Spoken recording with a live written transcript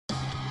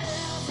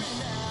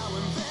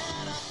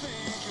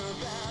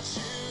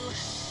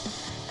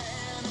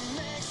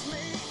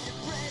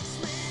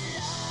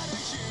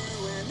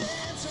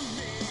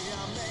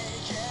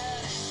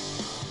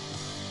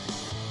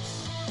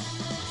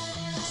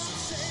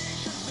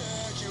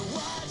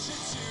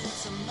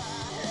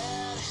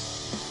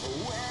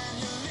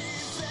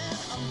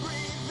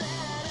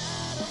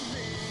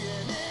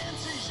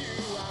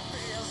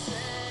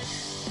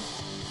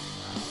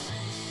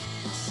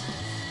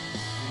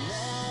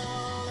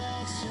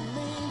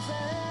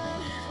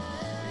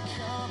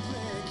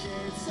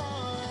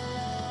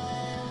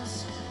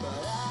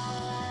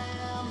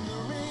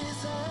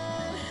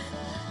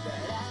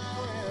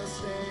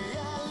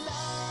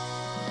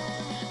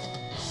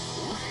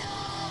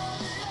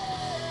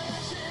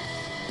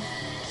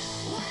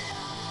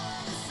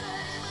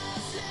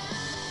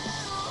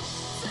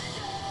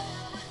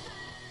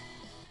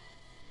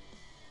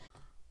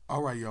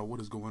All right, y'all, what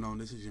is going on?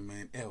 This is your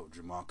man El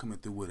Jamal coming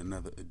through with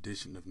another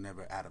edition of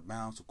Never Out of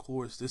Bounds. Of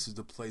course, this is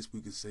the place where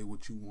you can say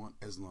what you want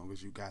as long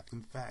as you got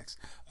them facts.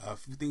 A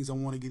few things I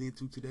want to get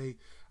into today.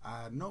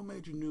 No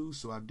major news,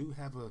 so I do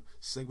have a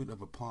segment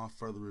of upon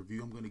further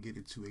review. I'm going to get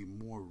into a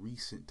more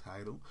recent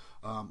title.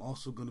 I'm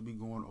also going to be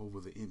going over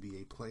the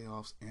NBA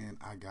playoffs, and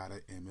I got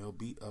an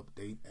MLB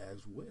update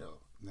as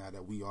well, now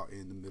that we are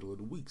in the middle of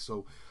the week.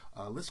 So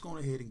let's go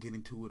ahead and get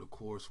into it, of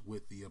course,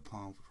 with the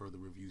upon further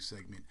review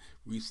segment.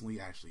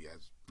 Recently, actually,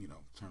 as you know,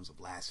 in terms of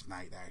last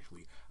night,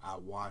 actually, I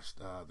watched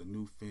the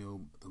new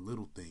film, The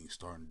Little Things,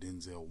 starring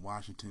Denzel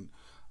Washington.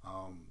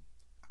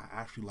 I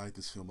actually like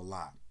this film a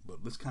lot, but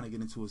let's kind of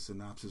get into a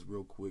synopsis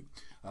real quick.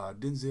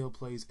 Denzel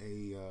plays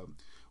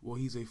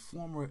he's a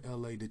former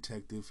LA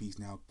detective. He's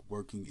now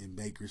working in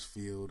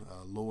Bakersfield,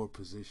 lower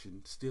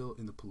position, still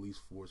in the police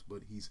force,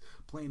 but he's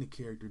playing a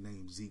character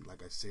named Zeke.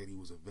 Like I said, he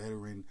was a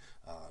veteran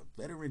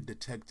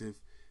detective,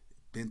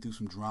 been through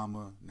some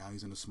drama. Now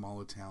he's in a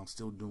smaller town,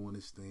 still doing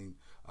his thing.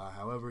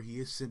 However, he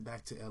is sent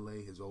back to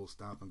LA, his old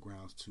stomping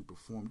grounds, to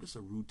perform just a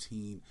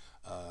routine,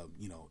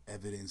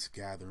 evidence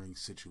gathering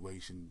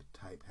situation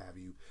type, have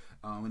you.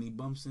 And he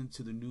bumps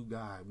into the new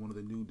guy, one of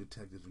the new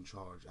detectives in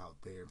charge out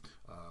there,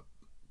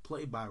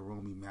 played by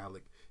Rami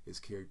Malek. His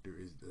character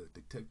is the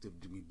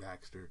detective Jimmy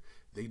Baxter.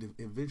 They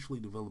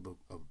eventually develop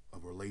a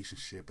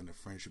relationship and a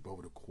friendship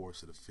over the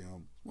course of the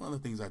film. One of the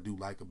things I do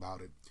like about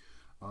it.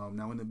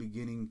 Now, in the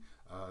beginning,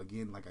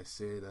 again, like I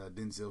said,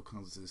 Denzel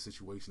comes into the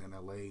situation in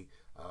LA,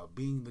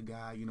 being the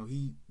guy.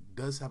 He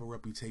does have a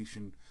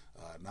reputation,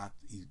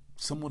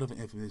 somewhat of an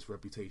infamous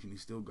reputation. He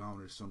still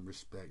garners some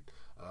respect,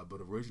 but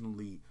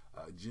originally,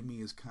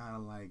 Jimmy is kind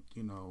of like,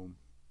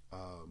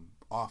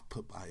 off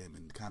put by him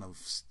and kind of,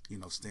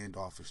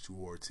 standoffish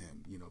towards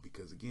him,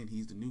 because again,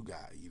 he's the new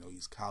guy.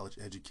 He's college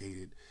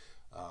educated,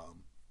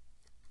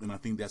 and I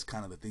think that's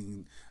kind of the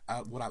thing.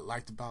 What I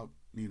liked about,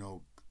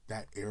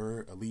 that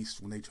era, at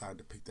least when they tried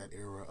to pick that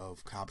era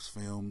of cops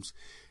films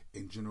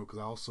in general,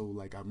 because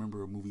I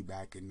remember a movie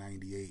back in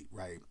 '98,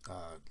 right,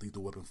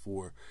 Lethal Weapon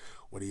 4,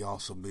 where they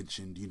also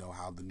mentioned,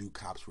 how the new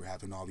cops were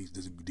having all these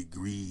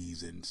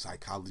degrees and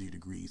psychology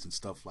degrees and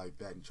stuff like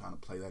that, and trying to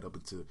play that up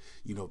into,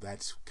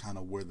 that's kind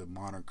of where the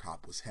modern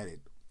cop was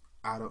headed.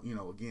 I don't,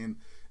 again,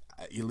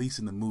 at least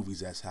in the movies,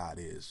 that's how it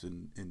is.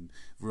 In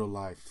real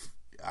life,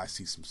 I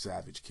see some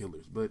savage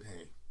killers, but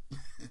hey,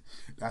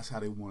 that's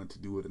how they wanted to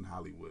do it in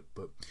Hollywood.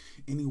 But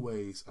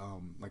anyways,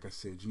 like I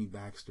said, Jimmy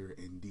Baxter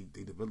and Deke,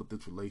 they developed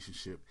this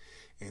relationship,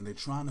 and they're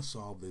trying to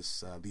solve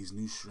these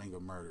new string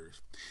of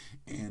murders.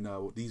 And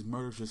these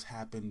murders just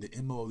happen.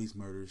 The MO of these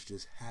murders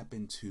just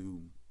happen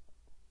to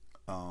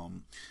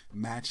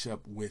match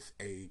up with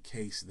a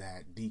case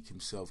that Deke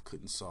himself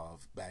couldn't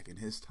solve back in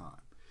his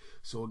time.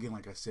 So again,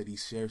 like I said, he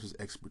shares his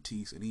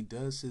expertise and he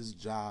does his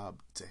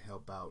job to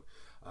help out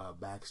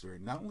Baxter,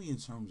 not only in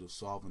terms of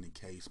solving the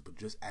case, but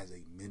just as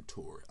a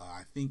mentor.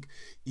 I think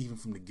even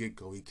from the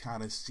get-go, he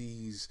kind of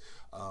sees,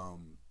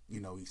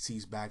 he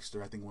sees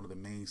Baxter. I think one of the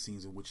main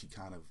scenes in which he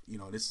kind of,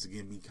 this is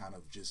again me kind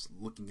of just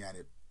looking at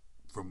it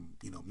from,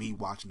 me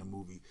watching the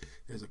movie.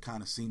 There's a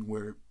kind of scene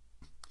where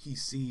he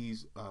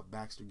sees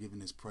Baxter giving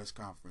his press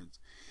conference,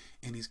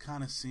 and he's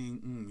kind of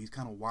seeing, he's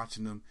kind of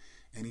watching him,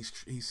 and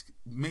he's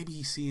maybe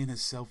he's seeing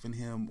himself in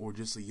him, or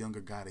just a younger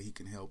guy that he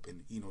can help,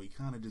 and he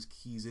kind of just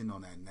keys in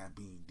on that, and that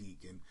being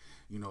Deke. And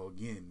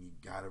again, you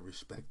gotta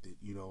respect it,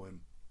 and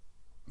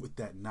with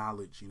that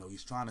knowledge,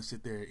 he's trying to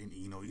sit there, and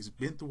he's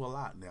been through a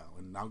lot now,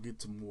 and I'll get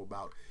to more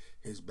about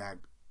his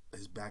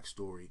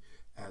backstory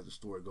as the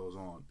story goes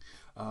on.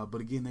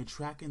 But again, they're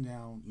tracking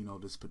down,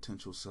 this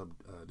potential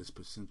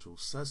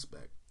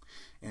suspect.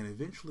 And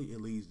eventually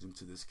it leads them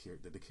to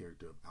the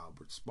character of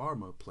Albert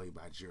Sparma, played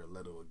by Jared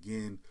Leto.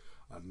 Again,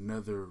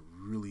 another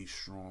really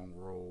strong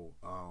role.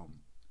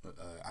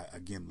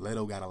 Again,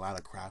 Leto got a lot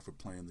of credit for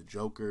playing the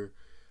Joker.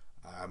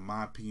 In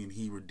my opinion,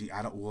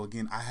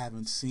 I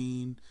haven't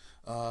seen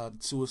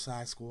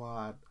Suicide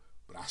Squad,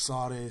 but I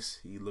saw this.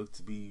 He looked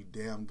to be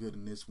damn good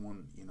in this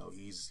one.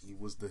 He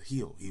was the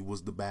heel. He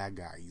was the bad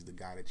guy. He's the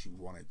guy that you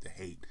wanted to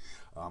hate.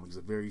 He's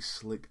a very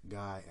slick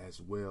guy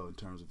as well in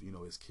terms of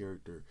his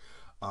character.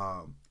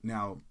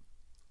 Now,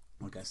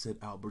 like I said,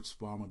 Albert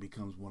Sparma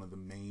becomes one of the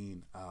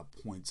main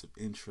points of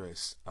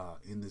interest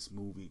in this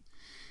movie,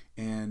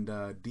 and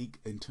Deke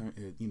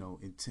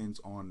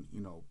intends on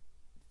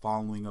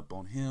following up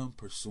on him,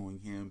 pursuing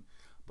him.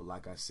 But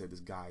like I said, this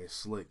guy is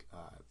slick.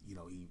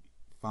 He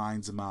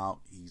finds him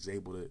out. He's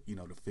able to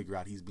to figure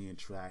out he's being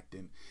tracked,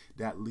 and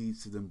that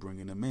leads to them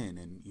bringing him in.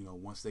 And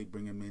once they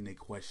bring him in, they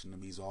question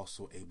him. He's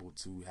also able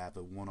to have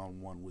a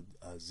one-on-one with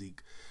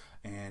Zeke,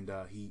 and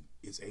he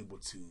is able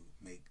to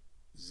make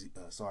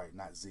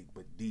not Zeke,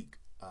 but Deke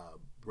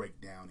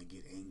break down and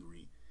get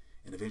angry,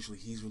 and eventually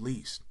he's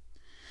released.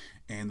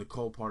 And the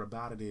cold part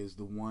about it is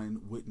the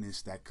one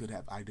witness that could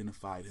have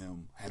identified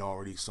him had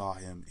already saw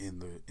him in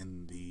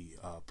the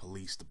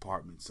police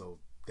department, so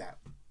that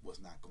was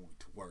not going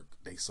to work.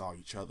 They saw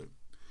each other,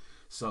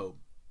 so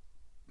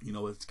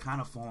it's kind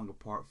of falling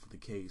apart for the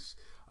case.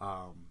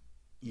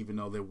 even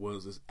though there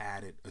was this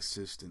added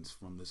assistance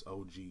from this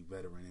OG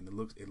veteran, and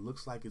it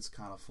looks like it's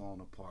kind of falling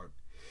apart.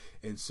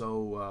 And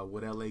so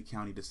what LA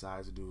County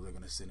decides to do, they're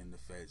going to send in the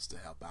feds to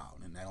help out,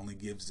 and that only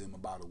gives them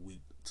about a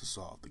week to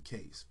solve the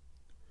case.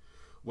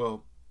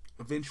 Well,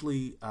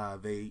 eventually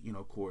they,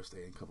 of course,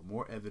 they uncover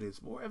more evidence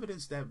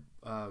that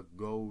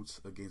goes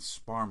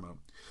against Sparma.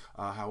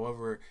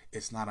 However,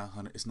 it's not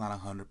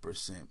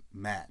 100%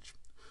 match.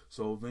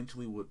 So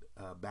eventually, what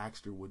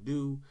Baxter would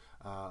do,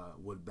 he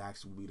would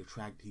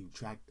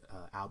track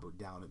Albert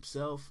down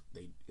himself.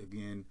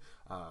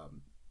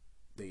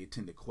 They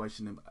attempt to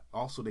question him.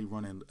 Also, they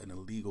run an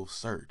illegal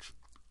search.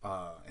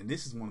 And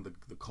this is one of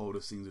the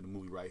coldest scenes of the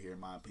movie right here,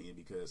 in my opinion,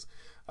 because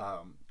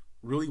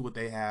really what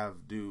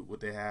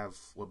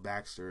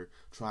Baxter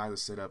tries to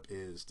set up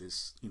is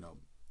this,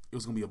 it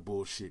was going to be a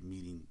bullshit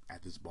meeting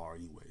at this bar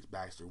anyways.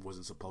 Baxter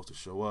wasn't supposed to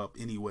show up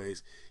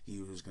anyways.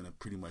 He was going to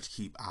pretty much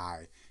keep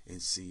eye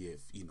and see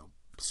if,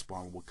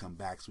 Sparma would come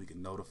back so he could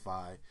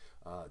notify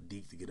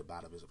Deke to get him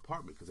out of his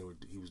apartment because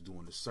he was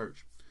doing the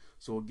search.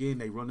 So again,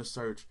 they run the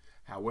search.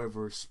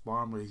 However,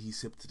 Sparma, he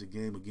sipped to the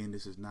game. Again,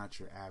 this is not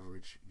your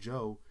average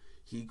Joe.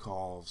 He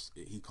calls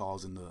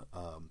in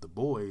the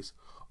boys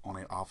on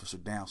an officer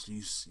down. So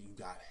you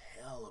got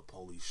hella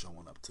police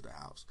showing up to the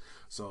house.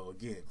 So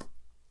again,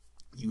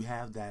 you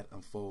have that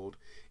unfold,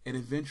 and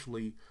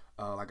eventually,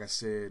 like I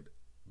said,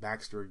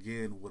 Baxter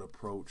again would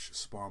approach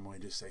Sparma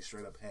and just say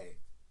straight up, "Hey,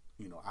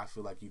 I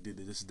feel like you did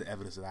this. This is the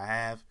evidence that I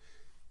have.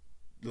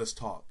 Let's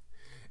talk."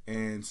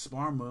 And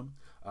Sparma,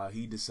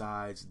 he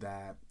decides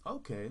that,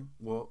 okay,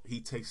 well,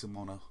 he takes him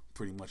on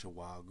pretty much a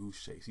wild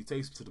goose chase. He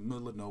takes him to the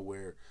middle of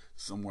nowhere,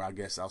 somewhere, I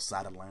guess,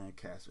 outside of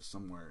Lancaster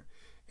somewhere.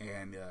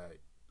 And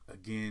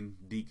again,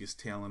 Deke is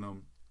telling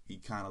him. He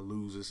kind of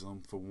loses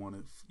him for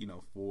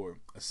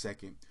a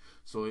second.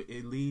 So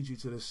it leads you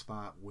to the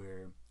spot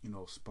where,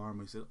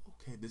 Sparma said,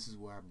 okay, this is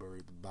where I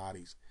buried the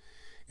bodies.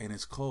 And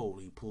it's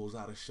cold. He pulls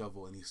out a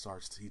shovel and he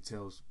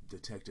tells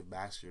Detective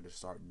Baxter to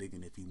start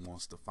digging if he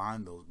wants to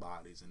find those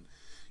bodies. And,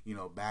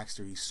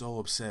 Baxter, he's so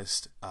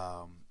obsessed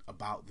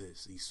about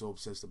this. He's so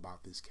obsessed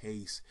about this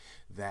case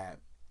that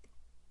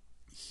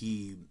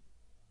he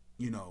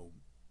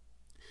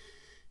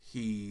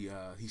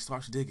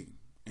starts digging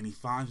and he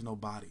finds no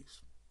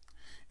bodies.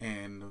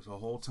 And the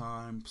whole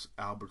time,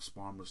 Albert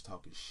Sparma's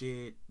talking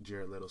shit.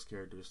 Jared Leto's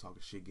character is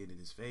talking shit, getting in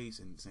his face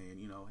and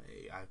saying,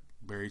 hey, I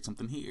buried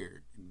something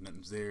here. And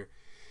nothing's there.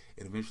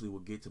 And eventually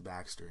we'll get to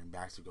Baxter. And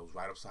Baxter goes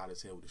right upside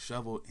his head with a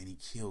shovel and he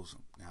kills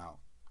him.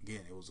 Now,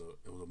 again, it was a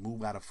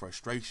move out of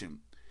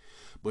frustration.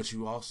 But it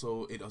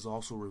was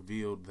also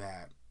revealed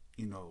that,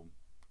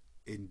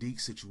 in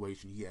Deke's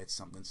situation, he had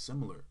something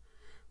similar.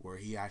 Where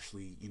he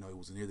actually, it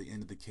was near the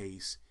end of the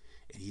case.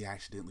 And he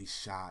accidentally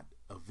shot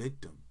a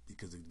victim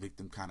because the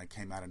victim kind of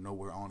came out of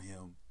nowhere on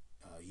him.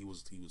 He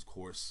was of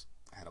course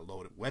had a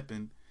loaded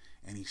weapon,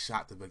 and he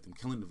shot the victim,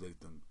 killing the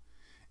victim.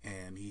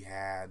 And he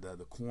had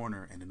the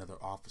coroner and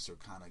another officer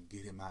kind of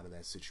get him out of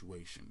that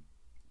situation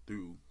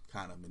through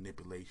kind of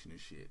manipulation and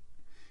shit.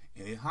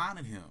 And it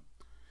haunted him.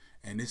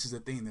 And this is the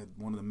thing, that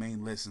one of the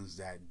main lessons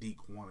that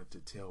Deke wanted to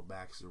tell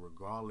Baxter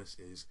regardless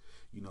is,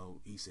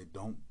 he said,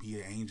 don't be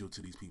an angel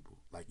to these people.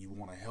 Like, you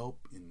want to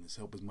help, and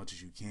help as much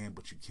as you can,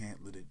 but you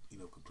can't let it,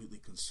 completely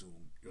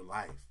consume your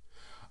life.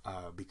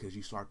 Because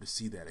you start to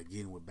see that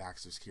again with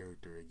Baxter's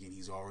character. Again,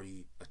 he's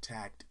already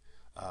attacked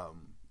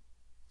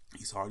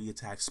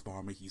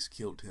Sparma. He's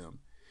killed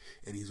him.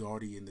 And he's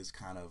already in this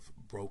kind of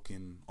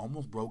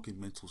almost broken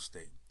mental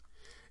state.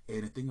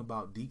 And the thing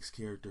about Deke's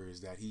character is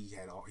that he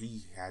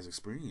has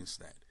experienced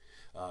that.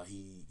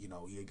 He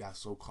got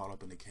so caught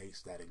up in the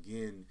case that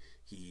again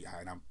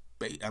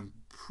I'm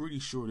pretty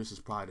sure this is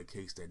probably the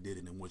case that did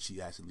it, in which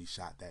he accidentally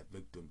shot that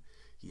victim.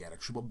 He had a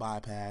triple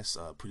bypass,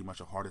 pretty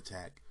much a heart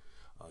attack.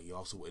 He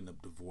also ended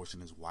up divorcing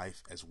his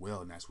wife as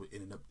well, and that's what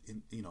ended up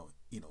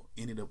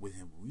with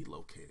him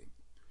relocating.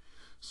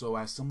 So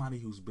as somebody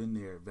who's been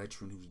there, a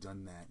veteran who's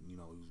done that,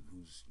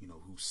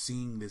 who's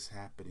seeing this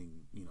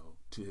happening,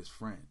 to his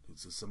friend,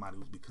 it's somebody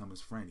who's become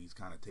his friend, he's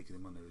kind of taking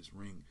him under his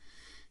wing.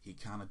 He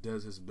kind of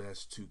does his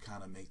best to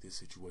kind of make this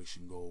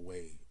situation go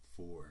away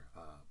for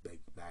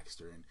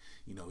Baxter. And,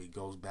 he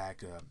goes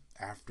back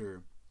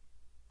after,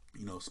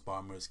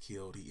 Sparma is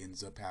killed. He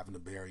ends up having to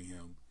bury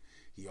him.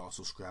 He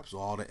also scraps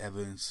all the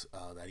evidence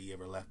that he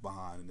ever left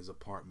behind in his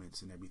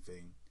apartments and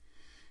everything.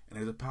 And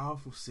there's a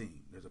powerful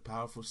scene.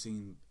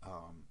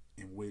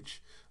 In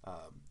which,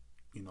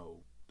 Jimmy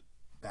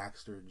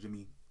Baxter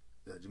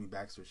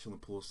is chilling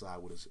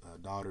poolside with his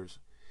daughters,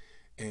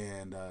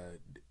 and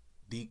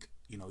Deke,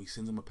 he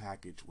sends him a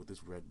package with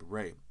this red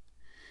beret,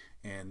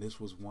 and this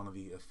was one of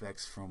the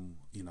effects from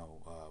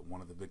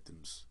one of the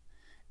victims,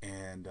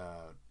 and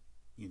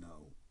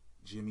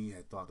Jimmy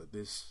had thought that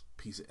this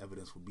piece of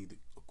evidence would be the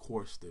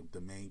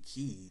main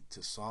key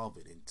to solve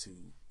it and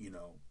to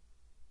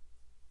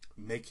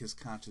make his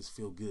conscience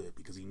feel good,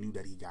 because he knew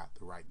that he got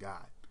the right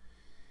guy.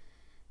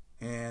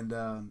 And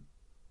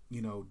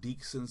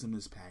Deke sends him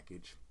this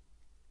package,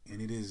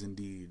 and it is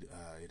indeed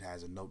it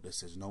has a note that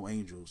says no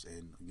angels,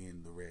 and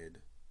again the red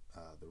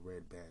the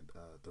red band,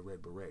 the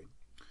red beret.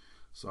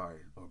 Sorry,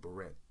 or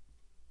beret.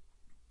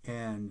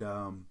 And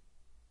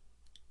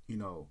you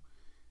know,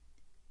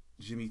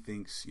 Jimmy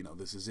thinks,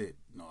 this is it.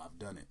 No, I've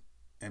done it.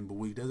 And but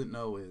what he doesn't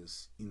know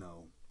is,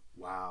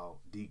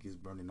 while Deke is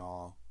burning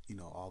all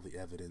the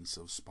evidence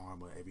of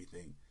Sparma,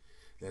 everything,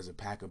 there's a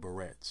pack of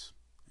berets,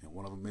 and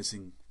one of them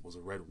missing was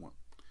a red one.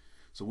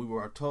 So we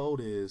were told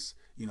is,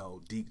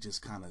 Deke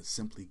just kind of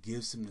simply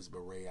gives him this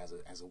beret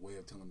as a way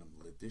of telling him,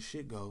 let this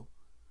shit go.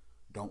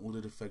 Don't let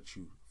it affect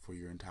you for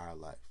your entire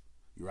life.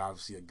 You're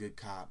obviously a good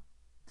cop.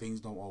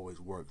 Things don't always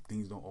work.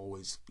 Things don't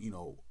always,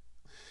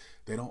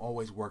 they don't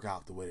always work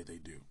out the way that they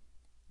do.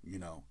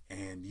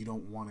 And you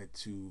don't want it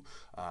to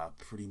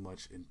pretty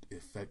much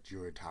affect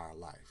your entire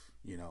life,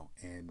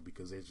 and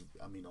because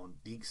on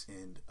Deke's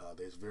end,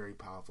 there's very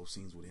powerful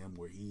scenes with him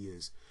where he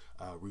is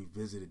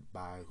revisited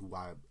by who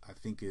I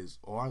think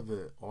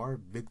are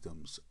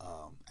victims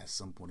at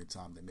some point in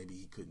time that maybe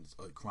he couldn't,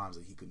 crimes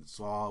that he couldn't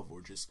solve,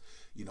 or just,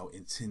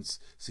 intense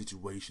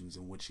situations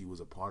in which he was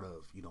a part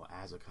of,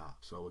 as a cop.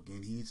 So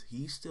again,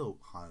 he's still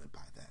haunted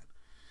by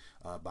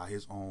that, by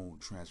his own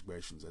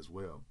transgressions as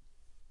well,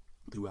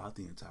 throughout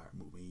the entire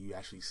movie. You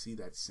actually see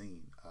that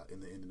scene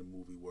in the end of the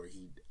movie where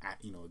he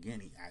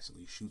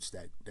actually shoots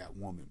that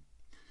woman.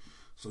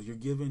 So you're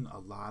given a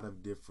lot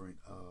of different,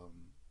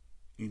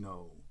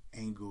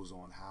 angles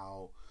on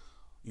how,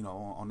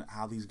 on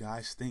how these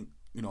guys think,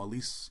 at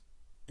least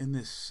in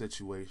this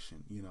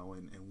situation,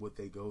 and what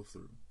they go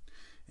through,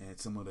 and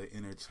some of the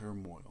inner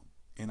turmoil.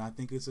 And I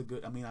think it's a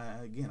good,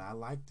 I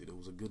liked it. It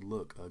was a good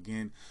look.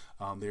 Again,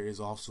 there is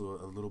also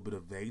a little bit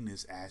of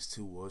vagueness as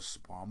to, was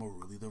Sparma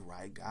really the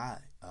right guy?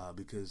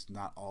 Because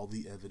not all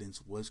the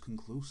evidence was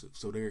conclusive.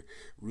 So there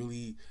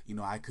really,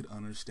 I could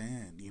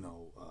understand,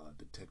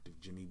 Detective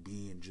Jimmy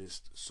being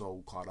just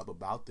so caught up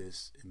about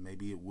this, and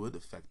maybe it would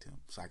affect him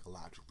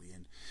psychologically.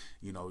 And,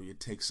 it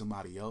takes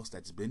somebody else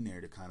that's been there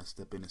to kind of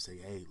step in and say,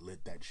 hey,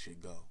 let that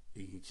shit go.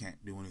 You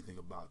can't do anything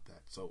about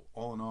that. So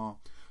all in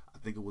all, I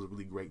think it was a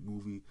really great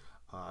movie.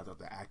 I thought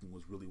the acting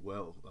was really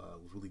was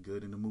really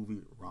good in the movie.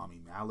 Rami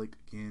Malek,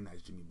 again,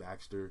 as Jimmy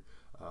Baxter.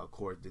 Of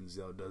course,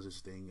 Denzel does his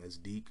thing as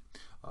Deke.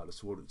 The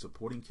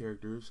supporting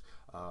characters,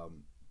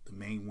 the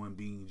main one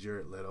being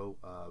Jared Leto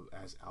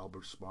as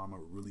Albert Sparma,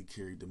 really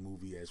carried the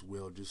movie as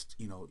well. Just,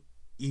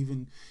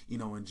 even,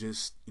 in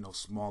just,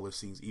 smaller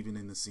scenes, even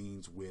in the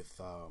scenes with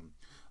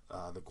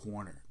the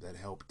coroner that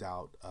helped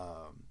out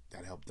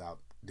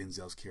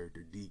Denzel's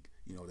character Deke.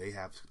 They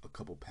have a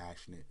couple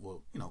passionate,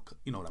 what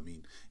I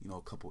mean,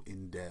 a couple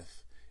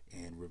in-depth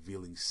and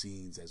revealing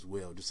scenes as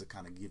well, just to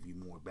kind of give you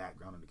more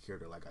background on the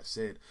character. Like I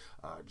said,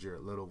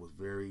 Jared Leto was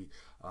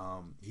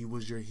he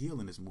was your heel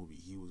in this movie.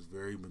 He was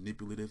very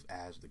manipulative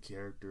as the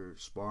character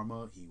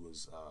Sparma. He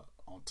was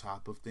on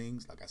top of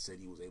things. Like I said,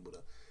 he was able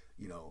to,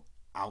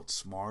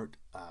 outsmart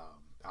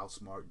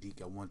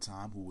Deke at one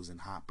time, who was in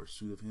hot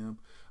pursuit of him.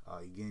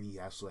 Again, he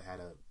also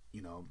had a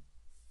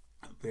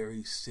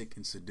very sick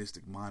and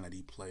sadistic mind that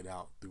he played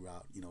out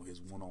throughout,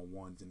 his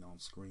one-on-ones and on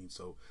screen.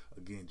 So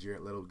again,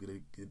 Jared Leto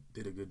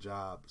did a good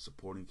job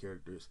supporting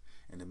characters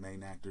and the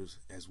main actors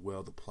as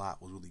well. The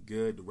plot was really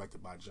good,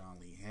 directed by John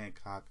Lee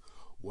Hancock.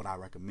 Would I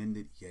recommend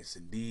it? Yes,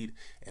 indeed.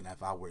 And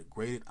if I were to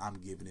grade it, I'm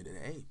giving it an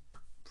A.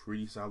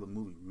 Pretty solid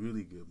movie,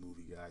 really good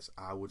movie, guys.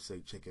 I would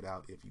say check it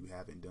out if you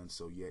haven't done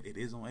so yet. It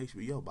is on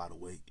HBO, by the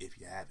way, if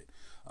you haven't.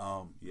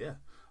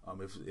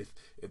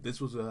 If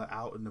this was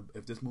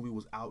if this movie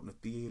was out in the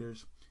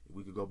theaters, if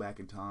we could go back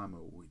in time,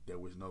 or there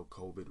was no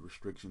COVID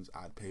restrictions,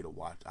 I'd pay to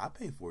watch. I'd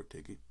pay for a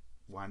ticket.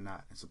 Why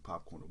not? And some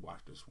popcorn to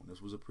watch this one.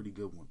 This was a pretty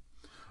good one.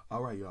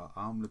 All right, y'all.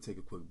 I'm gonna take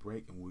a quick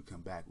break, and when we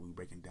come back, we'll be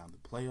breaking down the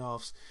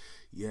playoffs.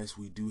 Yes,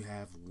 we do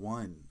have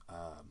one.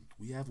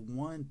 We have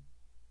one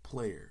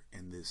player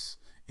in this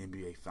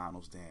NBA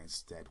Finals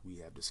dance that we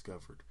have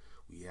discovered.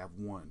 We have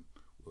one.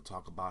 We'll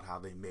talk about how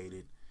they made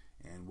it,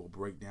 and we'll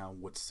break down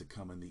what's to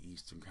come in the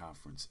Eastern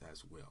Conference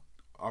as well.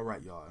 All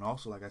right, y'all. And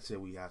also, like I said,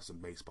 we have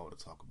some baseball to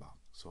talk about.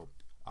 So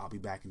I'll be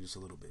back in just a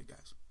little bit,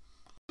 guys.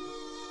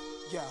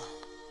 Yeah.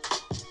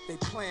 They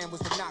plan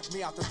was to knock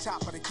me out the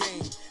top of the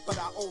game, but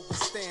I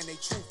overstand they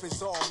truth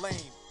is all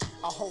lame.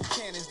 I hold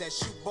cannons that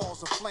shoot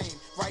balls of flame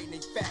right in they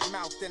fat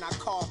mouth, then I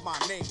carve my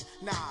name.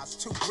 Nas,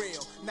 too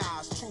real.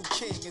 Nas, true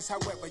king is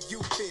however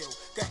you feel.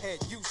 Go ahead,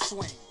 you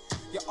swing.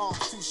 Your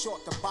arm's too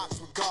short to box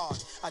with God.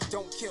 I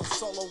don't kill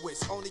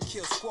soloists, only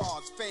kill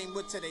squads. Fame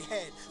went to their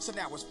head, so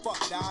now it's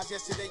fuck guys.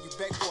 Yesterday you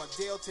begged for a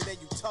deal, today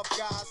you tough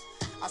guys.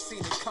 I seen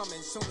it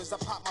coming, soon as I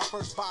popped my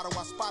first bottle,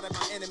 I spotted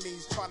my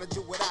enemies trying to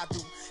do what I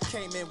do.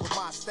 Came in with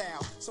my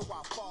style, so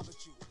I followed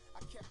you.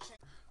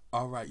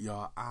 All right,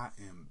 y'all, I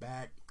am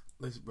back.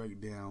 Let's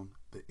break down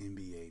the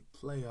NBA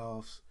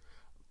playoffs.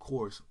 Of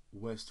course,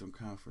 Western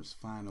Conference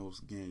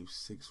Finals Game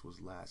 6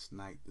 was last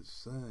night. The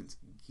Suns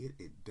get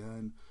it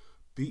done,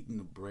 beating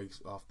the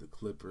brakes off the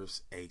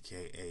Clippers,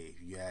 a.k.a.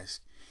 if you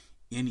ask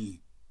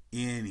any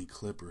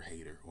Clipper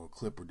hater or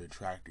Clipper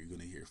detractor, you're going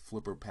to hear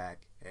Flipper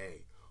Pack.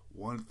 Hey,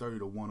 130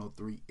 to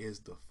 103 is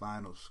the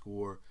final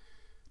score.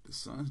 The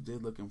Suns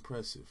did look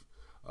impressive.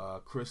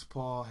 Chris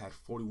Paul had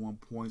 41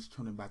 points,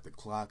 turning back the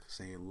clock,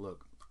 saying,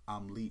 "Look,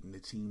 I'm leading the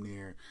team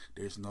there.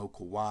 There's no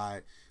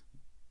Kawhi.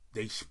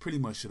 They pretty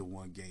much should have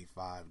won Game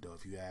 5, though.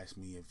 If you ask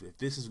me, if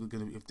this was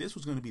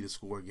gonna be the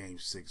score of Game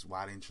 6,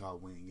 why didn't y'all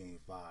win Game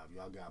 5?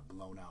 Y'all got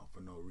blown out for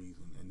no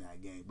reason in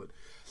that game. But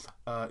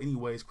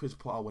anyways, Chris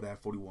Paul would have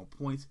 41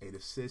 points, 8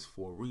 assists,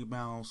 4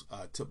 rebounds.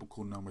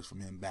 Typical numbers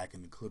from him back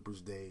in the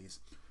Clippers days,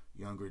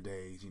 younger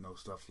days,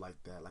 stuff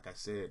like that. Like I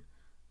said,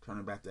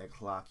 turning back that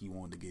clock, he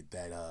wanted to get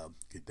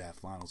that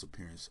finals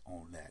appearance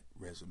on that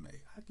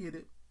resume. I get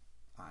it.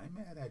 I ain't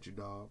mad at you,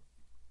 dog.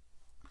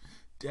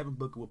 Devin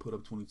Booker would put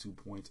up 22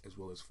 points as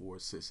well as 4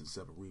 assists and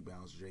 7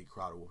 rebounds. Jay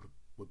Crowder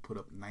would put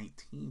up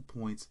 19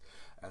 points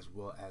as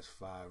well as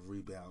 5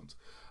 rebounds.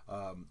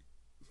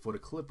 For the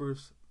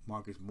Clippers,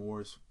 Marcus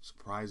Morris,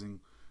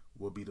 surprising,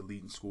 will be the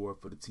leading scorer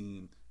for the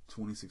team.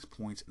 26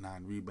 points,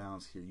 9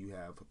 rebounds. Here you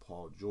have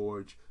Paul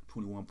George,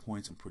 21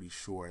 points. I'm pretty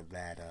sure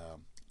that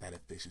that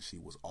efficiency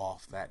was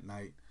off that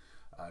night.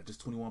 Just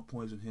 21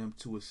 points with him,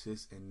 2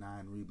 assists and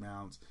 9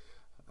 rebounds.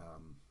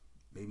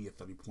 Maybe a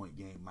 30-point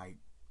game might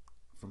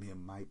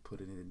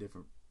put it in a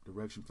different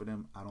direction for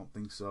them. I don't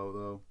think so,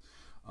 though.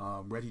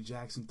 Reggie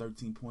Jackson,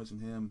 13 points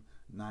from him,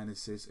 9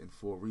 assists and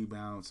 4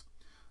 rebounds.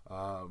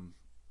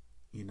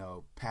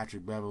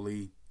 Patrick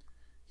Beverley,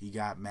 he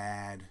got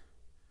mad.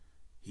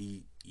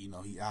 He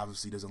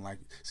obviously doesn't like.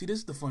 See, this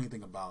is the funny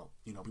thing about,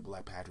 people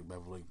like Patrick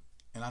Beverley.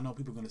 And I know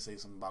people are going to say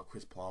something about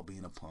Chris Paul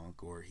being a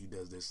punk or he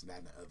does this, that,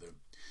 and the other.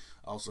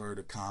 I also heard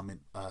a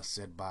comment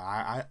said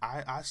by,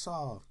 I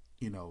saw,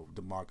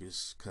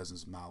 DeMarcus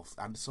Cousins' mouth.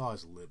 I saw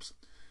his lips.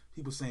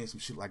 People saying some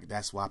shit like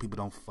that's why people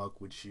don't fuck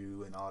with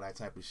you and all that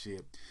type of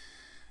shit.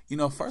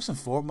 First and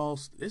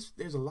foremost,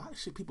 there's a lot of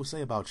shit people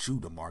say about you,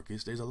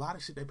 DeMarcus. There's a lot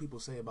of shit that people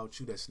say about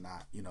you that's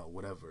not,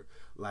 whatever.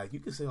 Like, you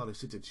can say all the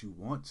shit that you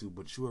want to,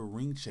 but you're a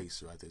ring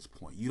chaser at this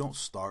point. You don't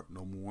start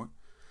no more.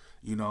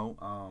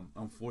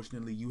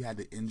 Unfortunately, you had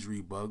the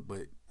injury bug,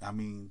 but,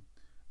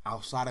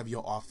 outside of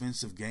your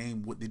offensive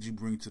game, what did you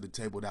bring to the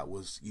table that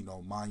was,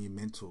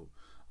 monumental?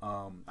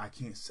 I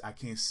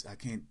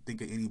can't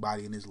think of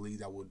anybody in this league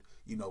that would,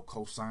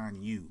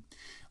 co-sign you.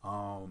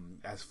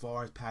 As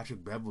far as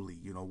Patrick Beverley,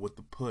 with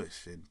the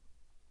push and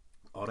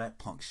all that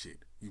punk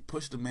shit. You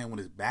pushed the man when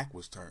his back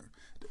was turned.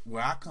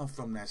 Where I come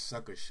from, that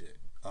sucker shit.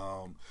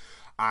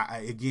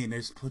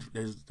 There's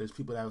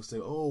people that would say,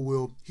 oh,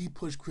 well, he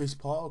pushed Chris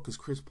Paul because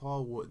Chris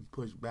Paul wouldn't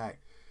push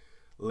back.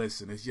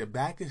 Listen, if your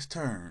back is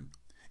turned,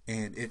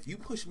 and if you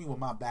push me when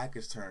my back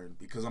is turned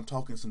because I'm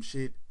talking some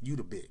shit, you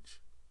the bitch.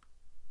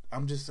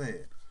 I'm just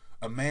saying.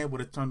 A man would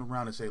have turned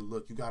around and said,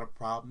 look, you got a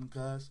problem,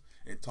 cuz,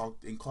 and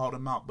talked and called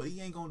him out. But he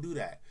ain't gonna do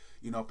that.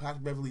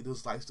 Patrick Beverley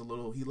just likes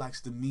he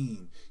likes the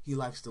meme. He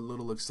likes the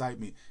little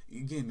excitement.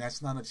 Again,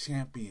 that's not a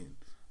champion.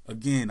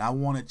 Again, I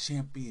want a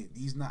champion.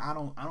 I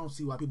don't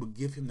see why people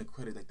give him the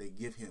credit that they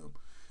give him.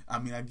 I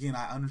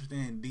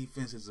understand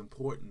defense is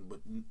important,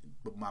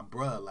 but my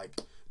bruh, like,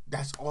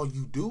 that's all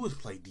you do is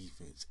play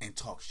defense and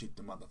talk shit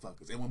to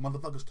motherfuckers. And when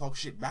motherfuckers talk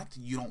shit back to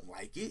you, you don't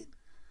like it?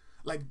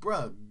 Like,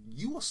 bruh,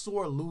 you a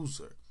sore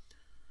loser.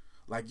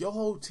 Like, your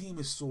whole team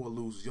is sore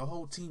losers. Your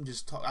whole team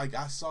just talk. Like,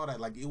 I saw that.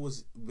 Like, it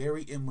was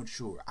very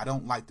immature. I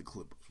don't like the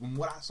Clippers. From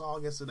what I saw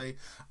yesterday,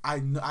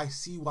 I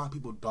see why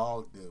people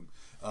dogged them.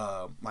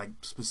 Like,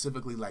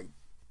 specifically, like,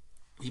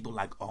 people,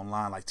 like,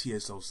 online, like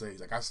TSO says.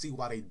 Like, I see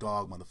why they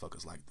dog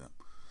motherfuckers like them.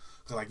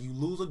 Because, like, you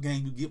lose a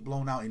game, you get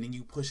blown out, and then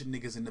you pushing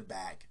niggas in the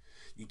back.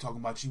 You talking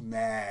about you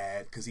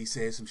mad because he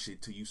said some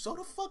shit to you. So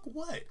the fuck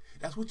what?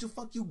 That's what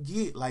you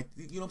get. Like,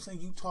 you know what I'm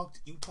saying? You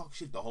talk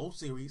shit the whole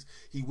series.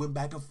 He went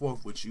back and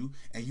forth with you,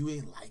 and you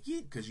ain't like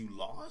it because you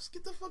lost.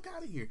 Get the fuck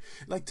out of here.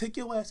 Like, take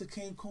your ass to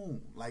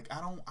Cancun. Like,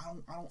 I don't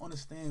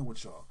understand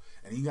what y'all.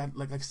 And you got,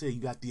 like I said, you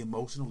got the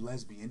emotional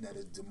lesbian that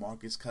is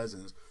DeMarcus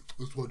Cousins.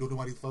 That's why don't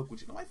nobody fuck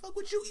with you. Nobody fuck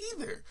with you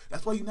either.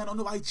 That's why you're not on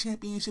nobody's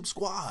championship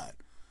squad.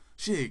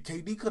 Shit,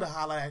 KD could have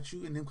hollered at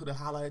you, and them could have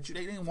hollered at you.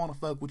 They didn't want to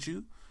fuck with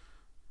you.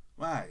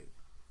 Right.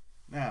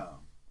 Now,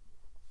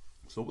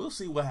 so we'll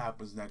see what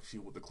happens next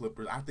year with the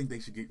Clippers. I think they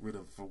should get rid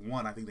of, for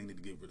one, I think they need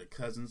to get rid of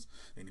Cousins.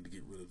 They need to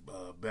get rid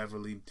of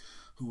Beverly.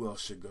 Who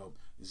else should go?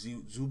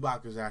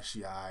 Zubac is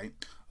actually all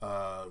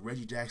right.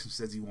 Reggie Jackson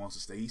says he wants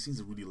to stay. He seems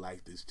to really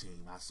like this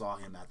team. I saw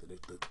him after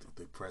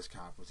the press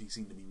conference. He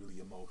seemed to be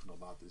really emotional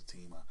about this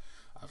team.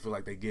 I feel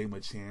like they gave him a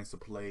chance to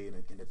play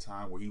in a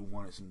time where he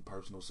wanted some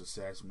personal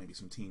success, maybe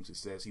some team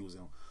success. He was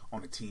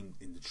on a team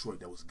in Detroit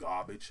that was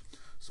garbage.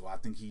 So I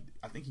think he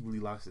really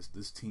likes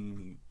this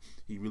team.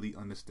 He really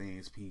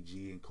understands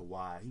PG and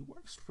Kawhi. He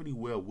works pretty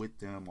well with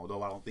them,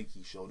 although I don't think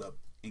he showed up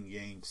in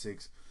Game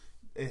 6.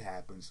 It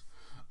happens.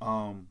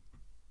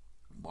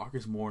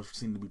 Marcus Morris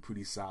seemed to be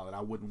pretty solid.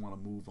 I wouldn't want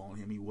to move on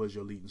him. He was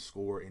your leading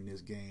scorer in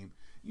this game.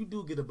 You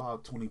do get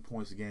about 20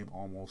 points a game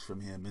almost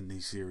from him in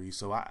this series.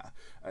 So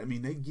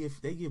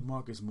they give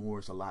Marcus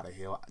Morris a lot of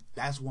hell.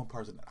 That's one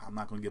person that I'm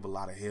not going to give a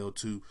lot of hell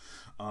to.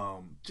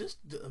 Just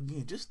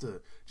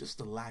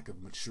the lack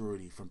of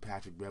maturity from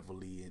Patrick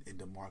Beverley and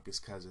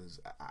DeMarcus Cousins.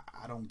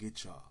 I don't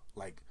get y'all.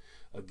 Like,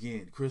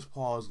 again, Chris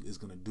Paul is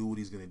going to do what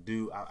he's going to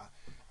do.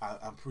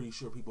 I'm pretty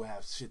sure people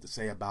have shit to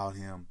say about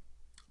him,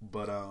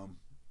 but I'm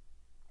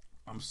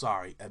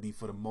sorry. I mean,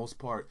 for the most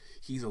part,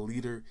 he's a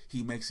leader.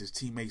 He makes his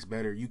teammates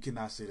better. You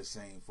cannot say the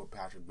same for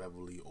Patrick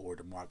Beverley or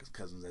DeMarcus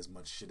Cousins. As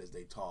much shit as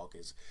they talk,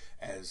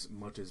 as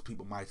much as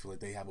people might feel like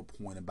they have a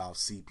point about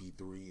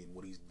CP3 and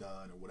what he's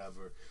done or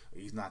whatever.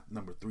 He's not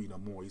number 3 no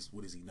more. He's,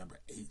 what is he,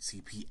 number 8?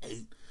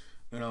 CP8.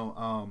 You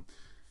know,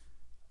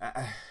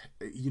 I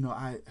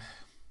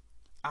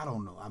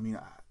don't know. I mean,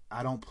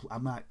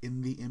 I'm not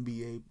in the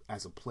NBA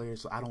as a player,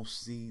 so I don't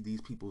see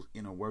these people's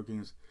inner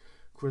workings.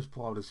 Chris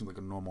Paul just seems like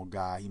a normal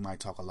guy. He might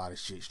talk a lot of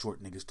shit.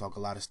 Short niggas talk a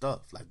lot of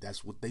stuff. Like,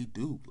 that's what they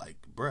do. Like,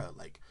 bruh,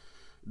 like,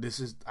 this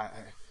is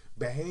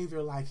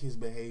behavior like his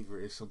behavior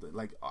is something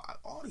like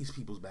all these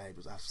people's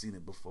behaviors. I've seen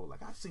it before.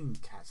 Like, I've seen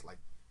cats like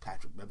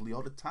Patrick Beverley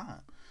all the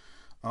time.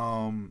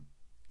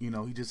 You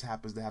know, he just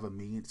happens to have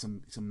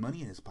some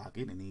money in his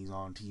pocket, and he's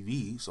on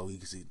TV, so he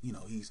can see. You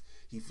know, he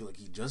feel like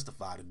he's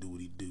justified to do what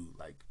he do.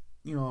 Like,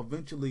 you know,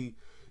 eventually,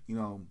 you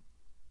know,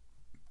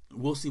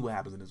 we'll see what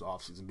happens in this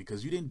offseason,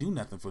 because you didn't do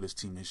nothing for this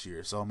team this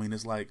year. So, I mean,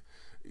 it's like,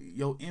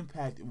 your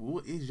impact,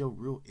 what is your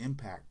real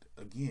impact?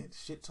 Again,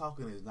 shit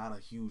talking is not a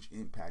huge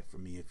impact for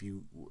me if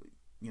you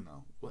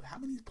know, how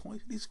many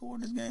points did he score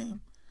in this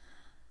game?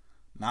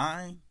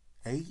 9?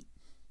 8?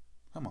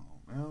 Come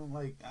on, man.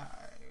 Like,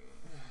 I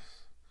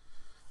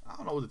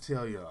don't know what to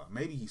tell y'all.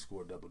 Maybe he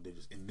scored double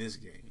digits in this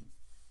game.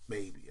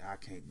 Maybe. I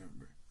can't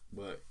remember.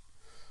 But,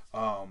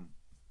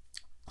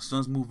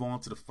 Suns move on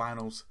to the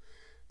finals.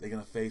 They're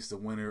gonna face the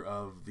winner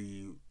of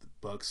the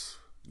Bucks,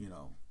 you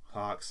know,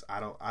 Hawks. I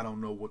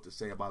don't know what to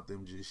say about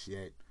them just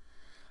yet.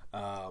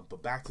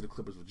 But back to the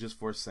Clippers just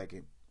for a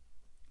second.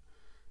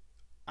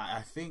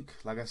 I think,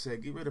 like I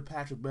said, get rid of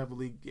Patrick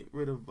Beverley, get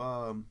rid of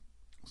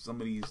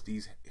some of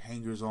these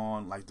hangers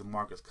on like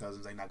DeMarcus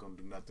Cousins. They're not gonna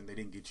do nothing. They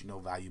didn't get you no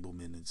valuable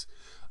minutes.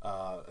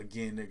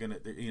 Again,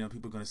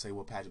 people are gonna say,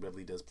 well, Patrick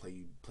Beverley does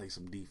play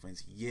some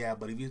defense. Yeah,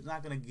 but if he's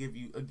not gonna give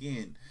you,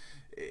 again,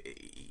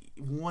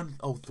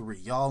 103,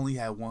 y'all only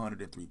had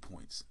 103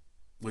 points,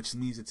 which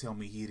means to tell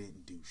me he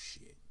didn't do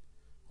shit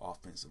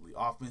offensively.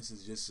 Offense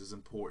is just as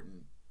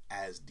important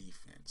as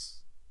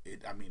defense.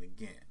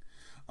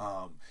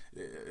 A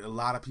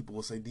lot of people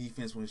will say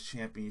defense wins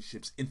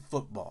championships in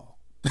football.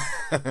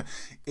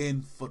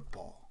 in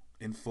football.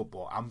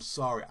 I'm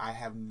sorry, I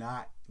have.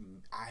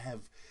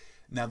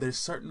 Now there's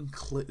certain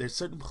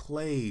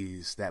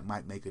plays that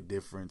might make a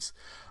difference,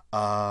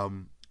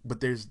 but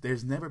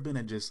there's never been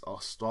a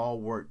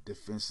stalwart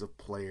defensive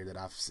player that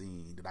I've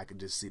seen that I can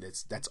just see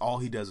that's all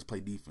he does is play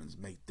defense,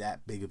 make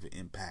that big of an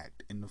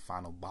impact in the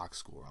final box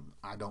score.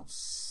 I don't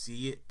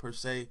see it per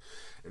se.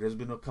 There's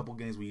been a couple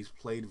games where he's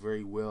played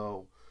very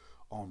well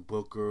on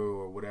Booker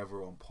or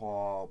whatever on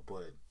Paul,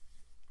 but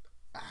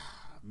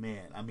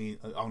man, I mean,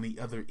 on the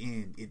other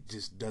end, it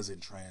just doesn't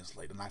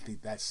translate, and I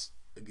think that's,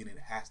 again, it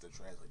has to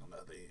translate on the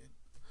other end.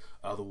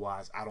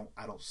 Otherwise, I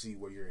don't see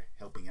where you're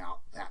helping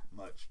out that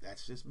much.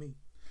 That's just me.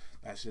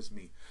 As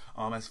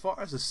far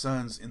as the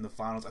Suns in the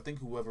finals, I think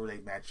whoever they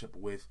match up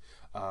with,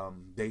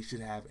 they should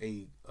have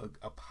a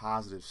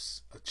positive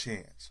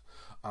chance.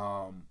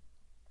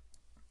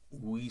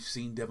 We've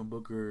seen Devin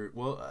Booker.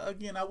 Well,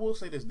 again, I will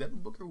say this: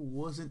 Devin Booker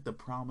wasn't the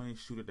prominent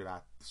shooter that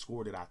I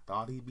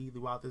thought he'd be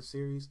throughout this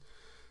series.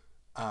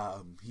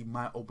 He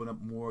might open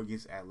up more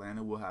against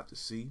Atlanta. We'll have to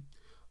see.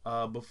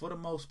 But for the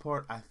most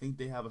part, I think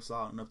they have a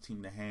solid enough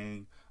team to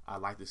hang.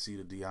 I'd like to see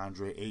the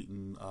DeAndre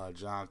Ayton,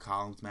 John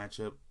Collins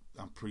matchup.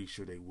 I'm pretty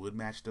sure they would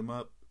match them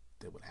up.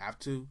 They would have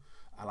to.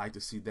 I like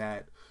to see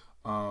that.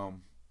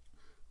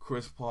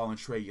 Chris Paul and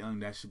Trae Young,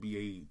 that should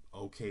be a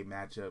okay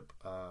matchup.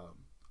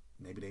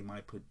 Maybe they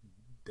might put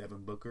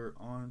Devin Booker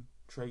on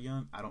Trae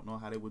Young. I don't know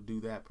how they would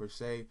do that per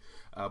se.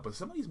 But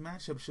some of these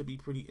matchups should be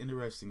pretty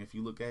interesting. If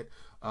you look at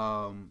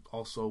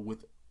also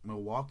with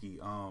Milwaukee,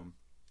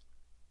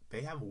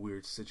 they have a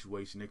weird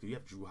situation there because you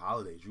have Drew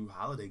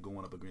Holiday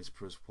going up against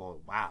Chris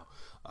Paul. Wow,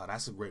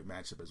 that's a great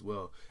matchup as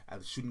well. At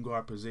the shooting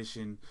guard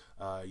position,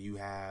 you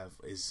have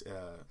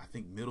I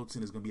think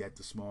Middleton is going to be at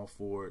the small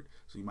forward,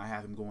 so you might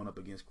have him going up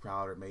against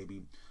Crowder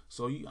maybe.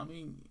 So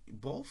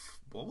both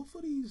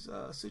of these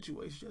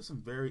situations have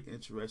some very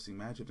interesting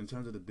matchups in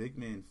terms of the big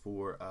men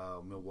for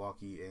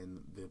Milwaukee and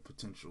the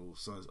potential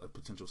Suns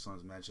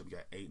matchup. You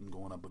got Ayton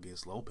going up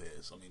against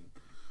Lopez.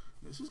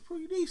 This is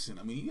pretty decent.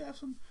 You have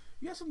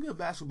some good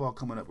basketball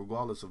coming up,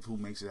 regardless of who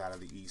makes it out of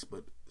the East.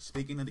 But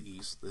speaking of the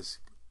East, let's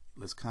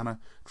kind of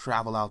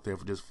travel out there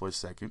for a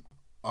second.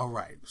 All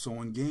right.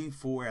 So in Game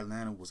 4,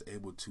 Atlanta was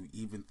able to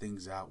even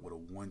things out with a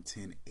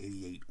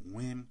 110-88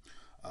 win.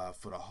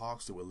 For the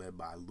Hawks, they were led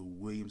by Lou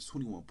Williams,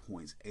 21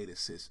 points, 8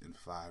 assists, and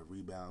 5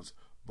 rebounds.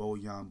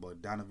 Bojan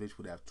Bogdanovic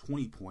would have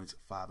 20 points,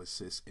 5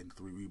 assists, and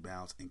 3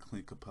 rebounds, and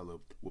Clint Capella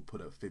would put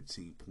up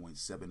 15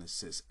 points, 7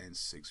 assists, and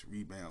 6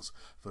 rebounds.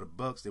 For the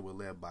Bucks, they were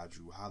led by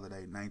Drew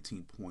Holiday,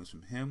 19 points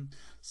from him,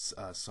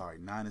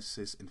 9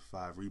 assists, and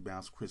 5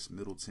 rebounds. Chris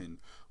Middleton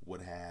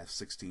would have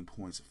 16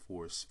 points,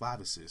 5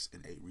 assists,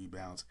 and 8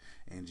 rebounds,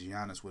 and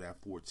Giannis would have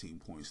 14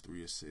 points,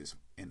 3 assists,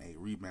 and 8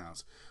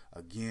 rebounds.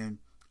 Again,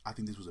 I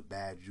think this was a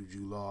bad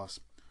juju loss.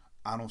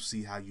 I don't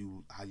see how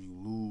you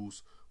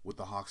lose with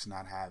the Hawks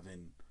not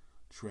having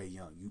Trae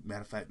Young.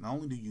 Matter of fact, not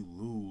only do you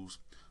lose,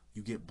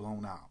 you get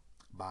blown out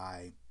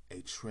by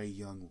a Trae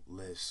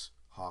Young-less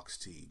Hawks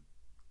team.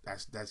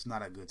 That's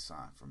not a good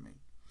sign for me.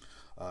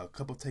 A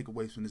couple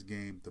takeaways from this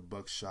game: the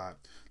Bucks shot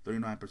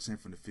 39%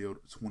 from the field,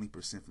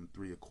 20% from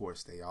three. Of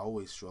course, they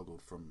always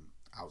struggled from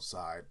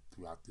outside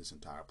throughout this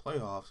entire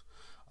playoffs,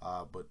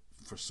 but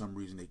for some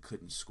reason they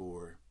couldn't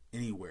score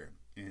anywhere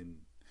in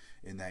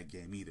that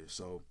game either.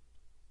 So,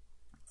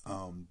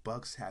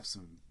 Bucks have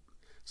some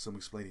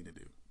explaining to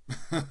do.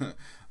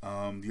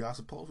 Y'all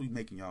supposed to be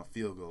making y'all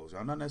field goals.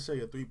 Y'all not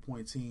necessarily a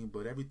 3-point team,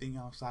 but everything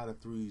outside of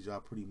threes y'all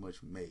pretty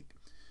much make.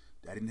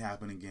 That didn't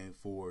happen in Game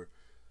 4.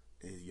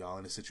 Y'all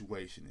in a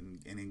situation,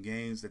 and in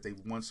games that they've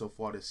won so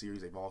far this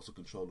series, they've also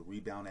controlled the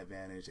rebound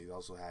advantage. They've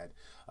also had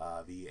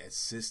the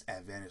assist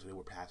advantage. They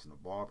were passing the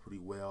ball pretty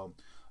well.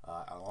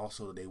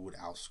 Also, they would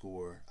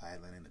outscore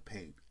Atlanta in the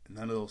paint.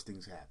 None of those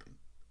things happened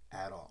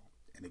at all.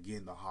 And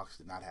again, the Hawks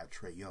did not have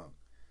Trae Young.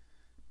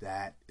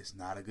 That is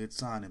not a good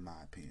sign, in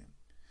my opinion.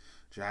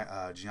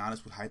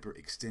 Giannis would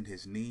hyperextend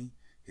his knee.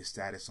 His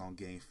status on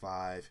Game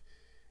 5,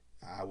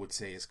 I would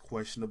say, is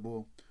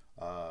questionable.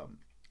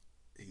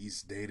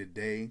 He's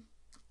day-to-day.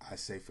 I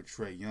say for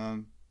Trae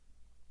Young,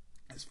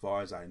 as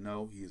far as I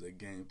know, he is a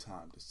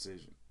game-time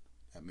decision.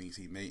 That means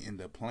he may end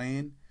up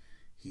playing.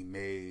 He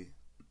may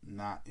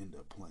not end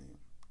up playing.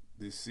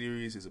 This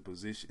series is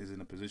in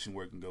a position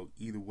where it can go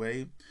either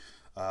way.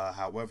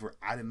 However,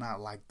 I did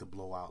not like the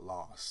blowout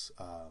loss.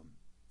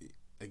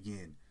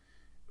 Again,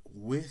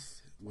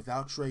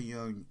 without Trae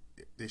Young,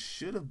 this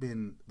should have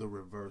been the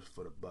reverse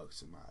for the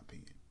Bucks, in my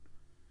opinion.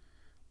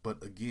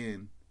 But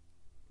again,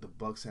 the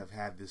Bucks have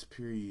had this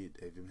period.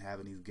 They've been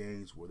having these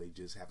games where they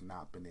just have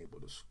not been able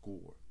to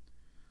score.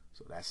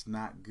 So that's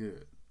not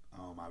good.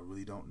 I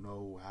really don't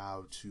know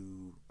I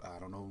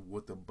don't know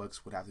what the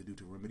Bucks would have to do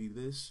to remedy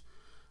this.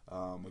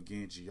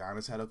 Again,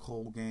 Giannis had a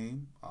cold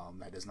game.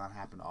 That does not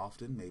happen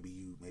often.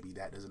 Maybe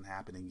that doesn't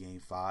happen in Game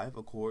 5,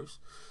 of course.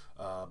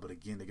 But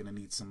again, they're going to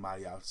need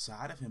somebody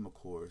outside of him, of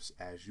course,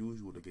 as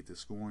usual, to get the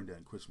scoring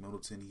done. Chris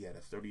Middleton, he had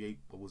a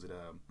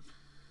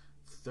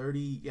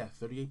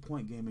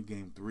 38-point game in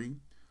Game 3.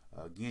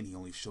 Again, he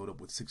only showed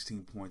up with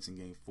 16 points in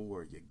Game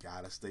 4. You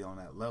got to stay on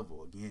that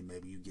level. Again,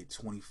 maybe you get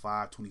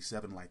 25,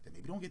 27 like that.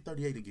 Maybe you don't get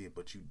 38 again,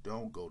 but you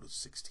don't go to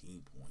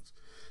 16 points.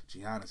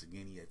 Giannis,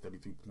 again, he had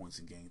 33 points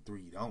in Game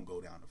 3. You don't go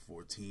down to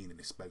 14 and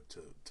expect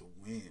to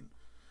win.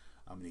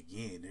 I mean,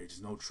 again,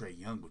 there's no Trae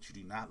Young, but you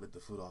do not let the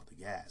foot off the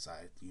gas.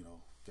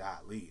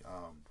 Golly.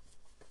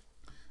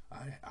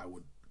 I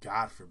would,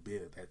 God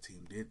forbid, that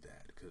team did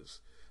that,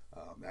 because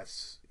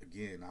that's,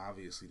 again,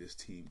 obviously this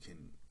team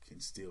can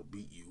still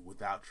beat you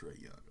without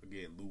Trae Young.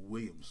 Again, Lou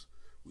Williams,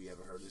 we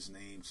haven't heard his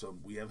name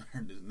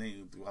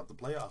throughout the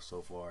playoffs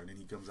so far, and then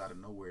he comes out of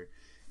nowhere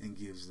and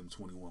gives them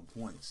 21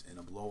 points in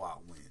a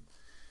blowout win.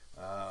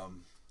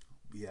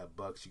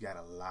 Bucks, you got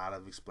a lot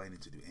of explaining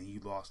to do, and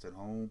you lost at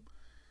home.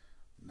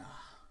 Nah,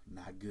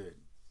 not good.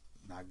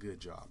 Not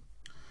good job.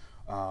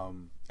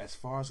 As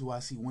far as who I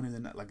see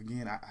winning,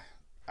 I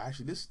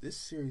actually this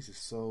series is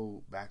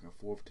so back and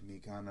forth to me,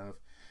 kind of.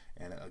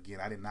 And again,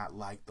 I did not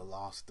like the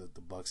loss that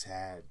the Bucks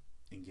had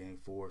in Game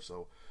 4.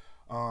 So,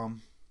 I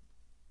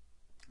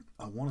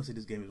want to say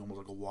this game is almost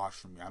like a wash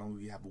for me. I don't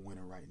really have a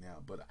winner right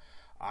now, but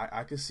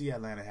I could see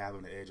Atlanta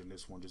having the edge on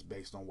this one, just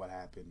based on what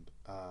happened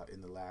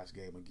in the last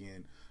game.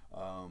 Again,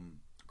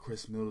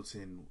 Chris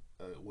Middleton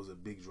was a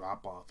big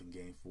drop off in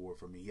Game 4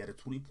 for me. He had a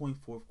 20-point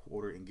fourth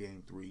quarter in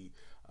Game 3.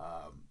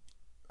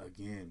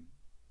 Again,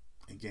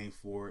 in Game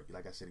 4,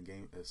 like I said, in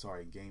Game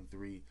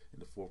 3 in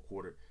the fourth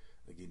quarter.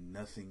 Again,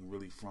 nothing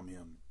really from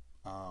him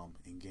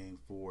in Game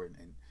 4,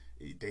 and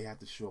they have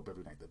to show up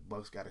every night. The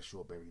Bucks got to show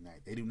up every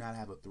night. They do not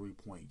have a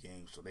 3-point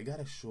game, so they got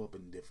to show up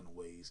in different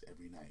ways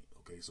every night.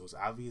 Okay, so it's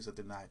obvious that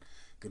they're not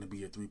going to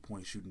be a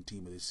 3-point shooting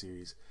team of this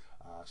series.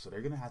 So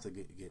they're going to have to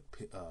get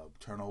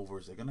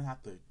turnovers. They're going to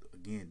have to,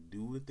 again,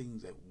 do the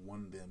things that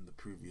won them the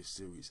previous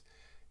series.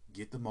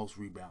 Get the most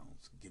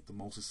rebounds, get the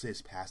most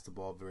assists, pass the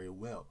ball very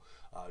well.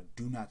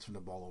 Do not turn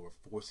the ball over.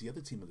 Force the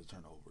other team into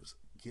turnovers.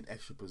 Get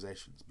extra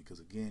possessions, because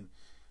again,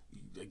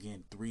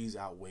 threes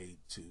outweigh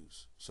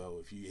twos.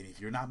 So if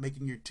you're not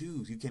making your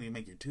twos, you can't even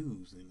make your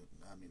twos. And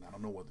I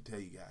don't know what to tell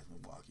you guys,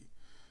 Milwaukee.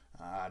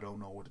 I don't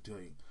know what to tell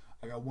you.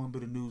 I got one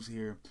bit of news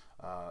here.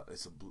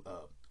 It's a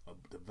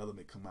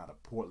development coming out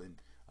of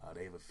Portland.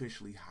 They've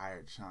officially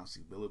hired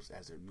Chauncey Billups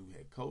as their new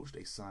head coach.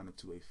 They signed him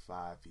to a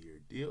 5-year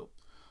deal.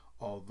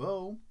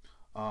 Although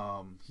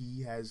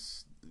he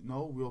has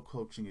no real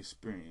coaching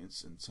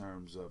experience in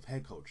terms of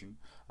head coaching.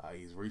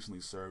 He's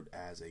recently served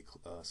as a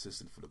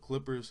assistant for the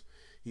Clippers.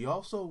 He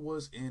also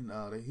was in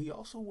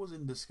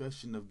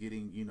discussion of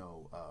getting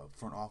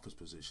front office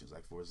positions.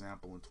 Like, for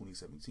example, in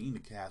 2017, the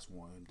Cavs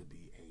wanted him to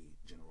be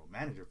a general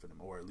manager for them,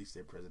 or at least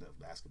their president of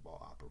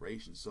basketball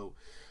operations. So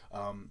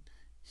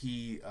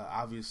he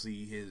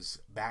obviously, his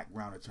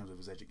background in terms of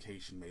his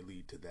education may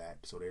lead to that.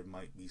 So there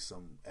might be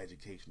some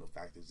educational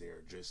factors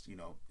there. Just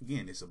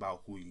again, it's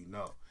about who you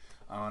know.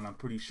 And I'm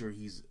pretty sure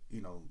he's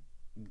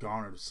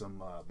garnered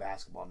some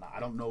basketball. Now I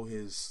don't know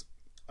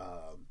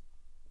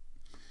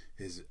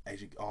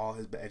all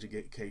his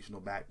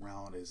educational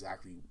background,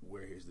 exactly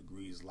where his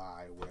degrees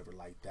lie or whatever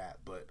like that,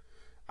 but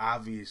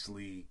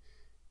obviously,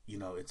 you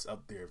know, it's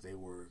up there if they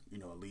were, you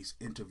know, at least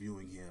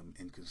interviewing him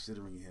and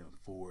considering him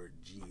for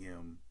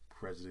GM,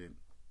 president,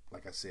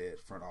 like I said,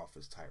 front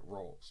office type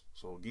roles.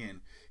 So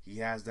again, he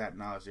has that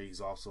knowledge there. He's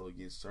also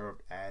again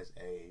served as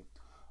an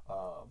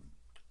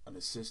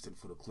assistant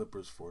for the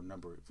Clippers for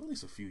at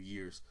least a few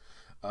years.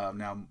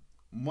 Now,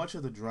 much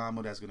of the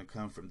drama that's going to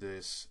come from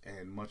this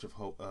and much of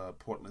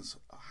Portland's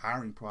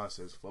hiring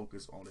process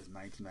focused on his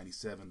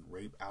 1997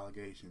 rape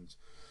allegations.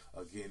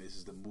 Again, this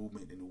is the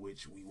movement in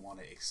which we want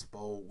to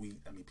expose.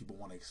 People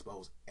want to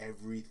expose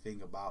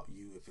everything about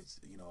you. If it's,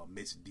 you know, a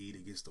misdeed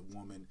against a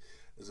woman,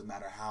 doesn't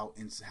matter how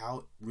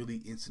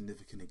really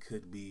insignificant it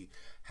could be,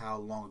 how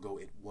long ago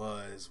it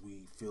was.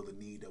 We feel the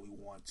need that we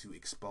want to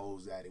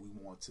expose that, and we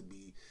want to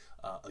be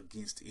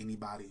against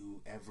anybody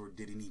who ever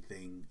did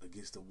anything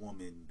against a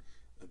woman.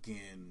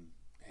 Again,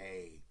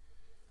 hey,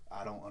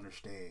 I don't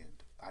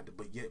understand.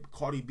 But yet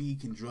Cardi B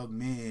can drug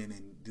men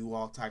and do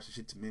all types of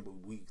shit to men, but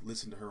we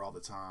listen to her all the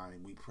time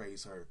and we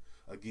praise her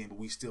again, but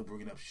we still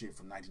bringing up shit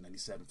from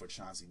 1997 for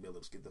Chauncey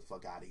Billups. Get the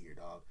fuck out of here,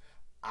 dog.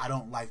 I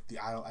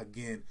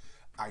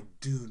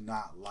do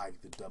not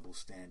like the double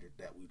standard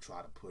that we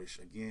try to push.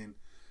 Again,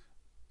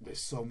 there's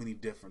so many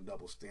different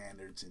double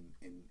standards and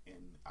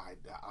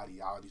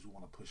ideologies we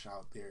want to push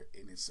out there,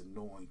 and it's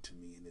annoying to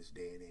me in this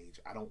day and age.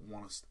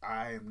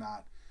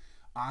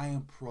 I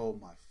am pro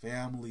my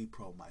family,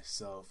 pro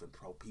myself, and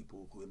pro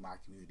people who in my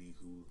community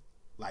who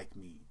like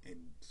me and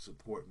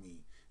support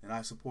me, and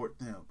I support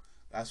them.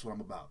 That's what I'm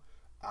about.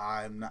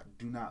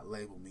 Do not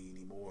label me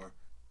anymore.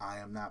 I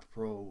am not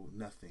pro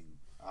nothing.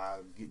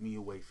 Get me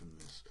away from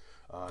this.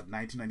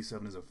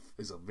 1997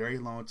 is a very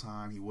long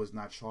time. He was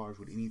not charged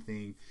with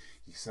anything.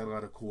 He settled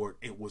out of court.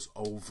 It was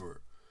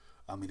over.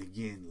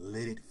 Again,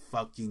 let it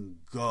fucking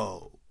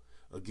go.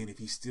 Again, if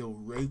he's still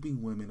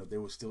raping women, if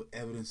there was still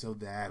evidence of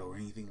that or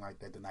anything like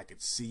that, then I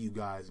could see you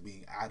guys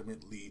being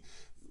adamantly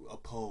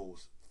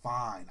opposed.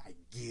 Fine, I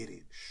get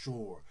it,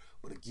 sure.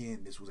 But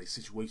again, this was a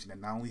situation that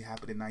not only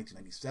happened in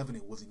 1997,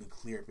 it wasn't even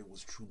clear if it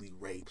was truly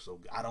rape. So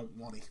I don't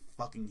want to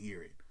fucking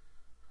hear it.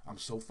 I'm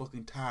so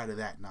fucking tired of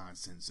that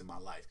nonsense in my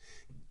life.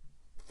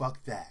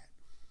 Fuck that.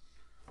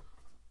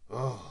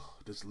 Oh,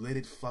 just let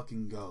it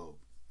fucking go.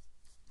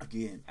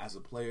 Again, as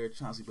a player,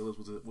 Chauncey Billups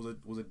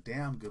was a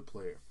damn good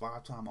player.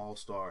 5-time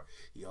All-Star.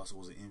 He also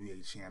was an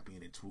NBA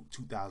champion in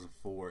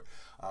 2004.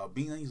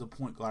 Being that he's a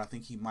point guard, I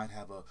think he might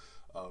have a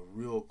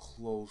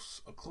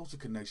closer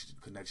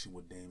connection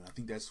with Dame. I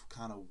think that's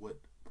kind of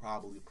what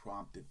probably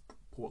prompted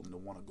Portland to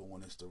want to go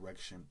in this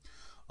direction,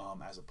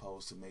 as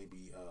opposed to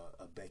maybe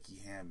a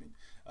Becky Hammon.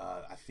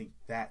 I think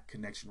that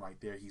connection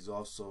right there.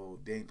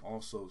 Dame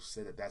also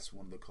said that that's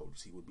one of the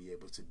coaches he would be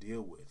able to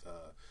deal with.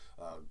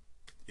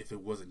 If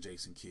it wasn't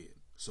Jason Kidd.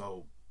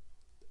 So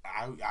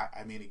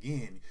I mean,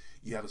 again,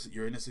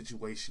 you're in a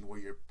situation where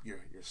your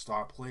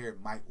star player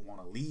might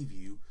want to leave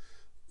you.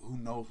 Who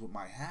knows what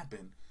might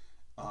happen?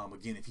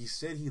 Again, if he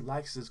said he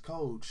likes his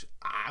coach,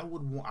 I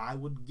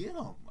would get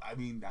him. I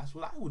mean, that's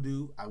what I would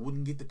do. I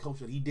wouldn't get the coach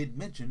that he did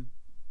mention.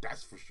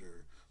 That's for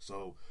sure.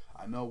 So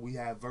I know we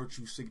have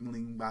Virtue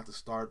Signaling about to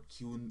start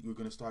queuing. You're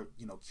gonna start,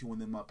 queuing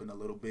them up in a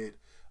little bit.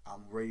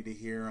 I'm ready to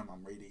hear them.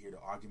 I'm ready to hear the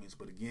arguments.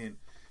 But again,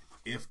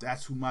 if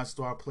that's who my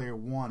star player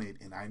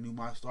wanted, and I knew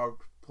my star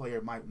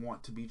player might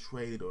want to be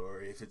traded, or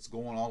if it's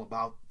going all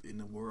about in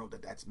the world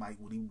that's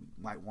what he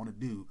might want to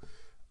do,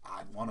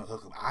 I'd want to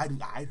hook him.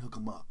 I'd hook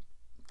him up.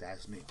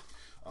 That's me.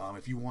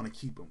 If you want to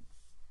keep him.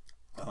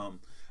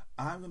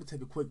 I'm going to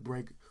take a quick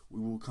break. We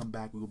will come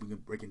back. We will be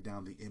breaking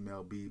down the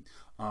MLB.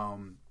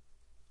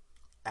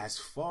 As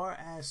far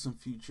as some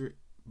future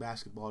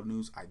basketball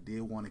news, I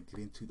did want to get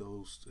into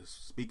those.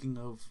 Speaking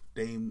of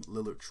Dame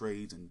Lillard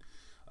trades and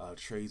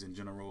trades in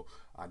general,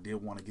 I did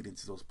want to get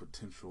into those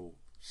potential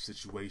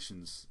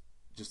situations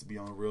just to be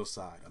on the real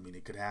side. I mean,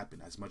 it could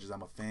happen. As much as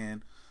I'm a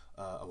fan,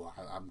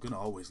 I'm gonna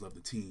always love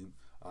the team.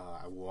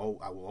 I will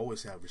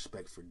always have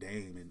respect for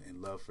Dame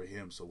and love for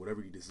him. So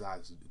whatever he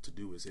decides to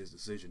do is his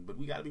decision. But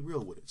we got to be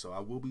real with it. So I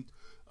will be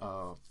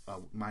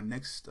my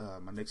next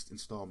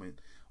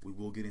installment. We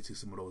will get into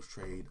some of those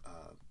trade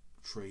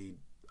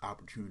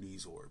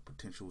opportunities or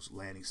potential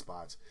landing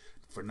spots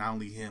for not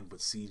only him but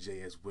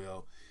CJ as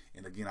well.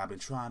 And again, I've been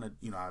trying to,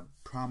 I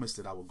promised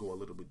that I would go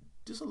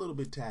just a little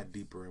bit tad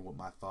deeper in what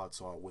my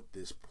thoughts are what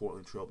this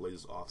Portland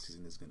Trailblazers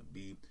offseason is going to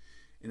be.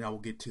 And I will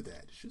get to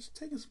that. It's just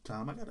taking some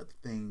time. I got other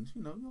things,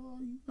 you know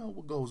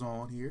what goes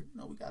on here.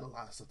 We got a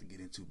lot of stuff to get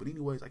into. But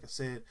anyways, like I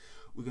said,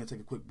 we're going to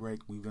take a quick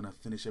break. We're going to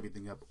finish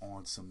everything up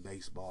on some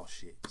baseball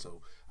shit.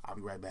 So I'll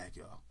be right back,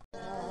 y'all.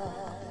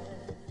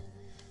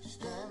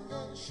 Stand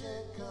unshaken.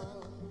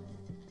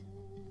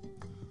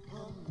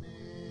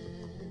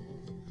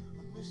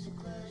 Mr.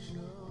 Crash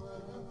your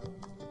world.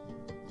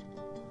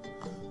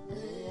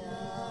 May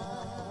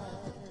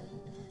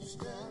I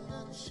stand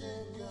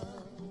unshaken.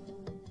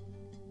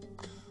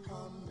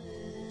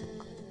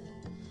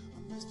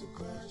 Mr. the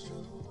crash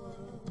of the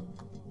world.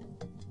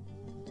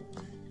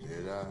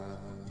 Did I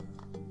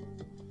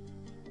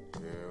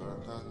hear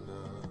a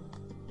thunder?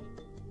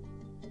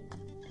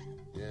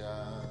 Did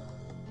I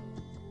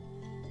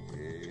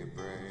hear you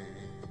break?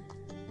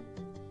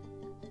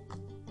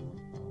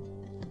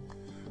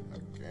 I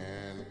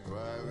can't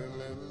quite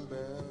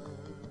remember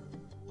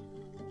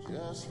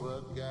just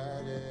what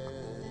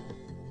guided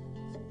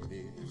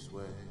me this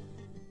way.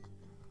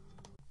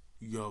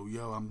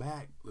 Yo, I'm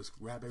back. Let's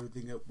wrap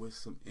everything up with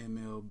some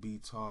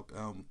MLB talk.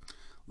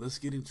 Let's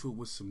get into it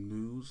with some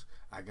news.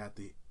 I got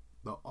the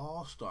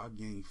All-Star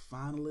Game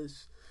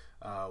finalists.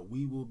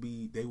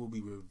 They will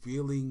be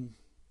revealing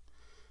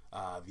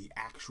the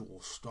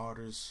actual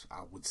starters,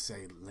 I would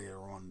say,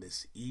 later on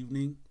this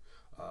evening.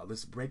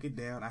 Let's break it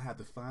down. I have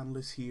the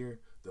finalists here.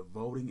 The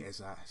voting,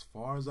 as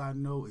far as I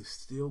know, is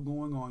still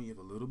going on. You have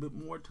a little bit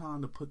more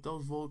time to put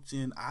those votes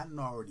in. I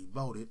already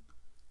voted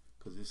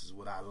because this is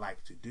what I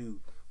like to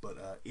do.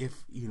 But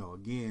if,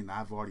 again,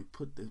 I've already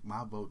put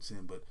my votes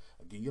in. But,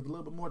 again, you have a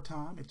little bit more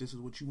time. If this is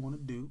what you want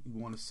to do, you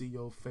want to see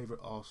your favorite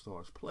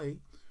All-Stars play,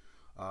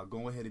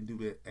 go ahead and do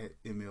that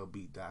at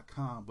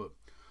MLB.com. But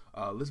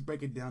let's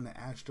break it down. The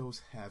Astros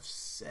have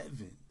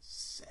seven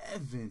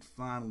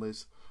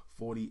finalists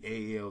for the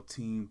AL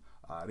team.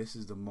 This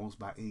is the most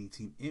by any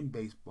team in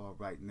baseball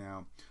right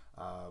now.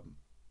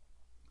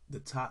 The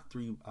top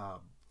three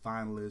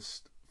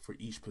finalists for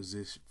each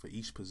position,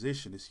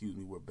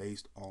 were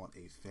based on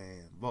a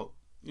fan vote.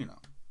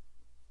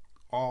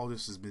 All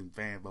this has been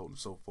fan voting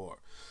so far.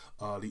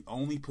 The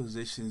only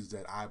positions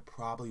that I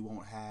probably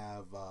won't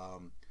have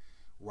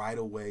right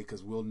away,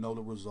 because we'll know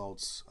the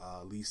results,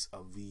 at least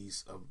of the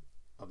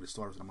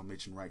starters that I'm gonna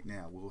mention right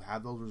now. We'll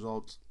have those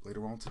results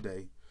later on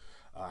today.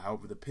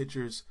 However, the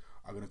pitchers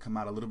are going to come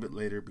out a little bit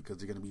later because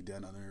they're going to be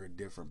done under a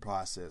different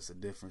process, a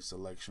different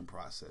selection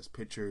process.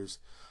 Pitchers,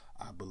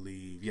 I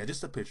believe. Yeah,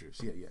 just the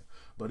pitchers. Yeah.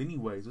 But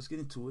anyways, let's get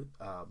into it.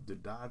 The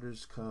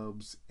Dodgers,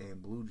 Cubs,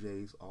 and Blue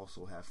Jays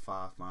also have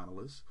 5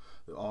 finalists.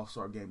 The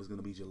All-Star Game is going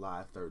to be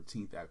July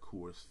 13th at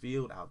Coors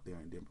Field out there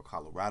in Denver,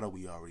 Colorado.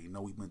 We already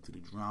know we went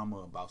through the drama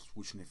about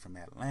switching it from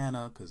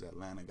Atlanta because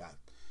Atlanta got,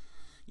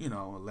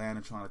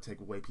 Atlanta trying to take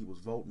away people's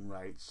voting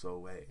rights.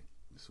 So, hey,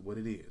 this is what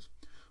it is.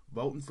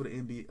 Voting for the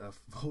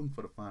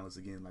finalists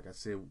again, like I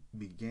said,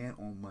 began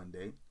on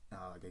Monday.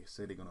 Like I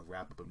said, they're going to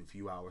wrap up in a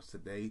few hours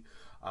today.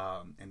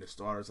 And the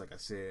starters, like I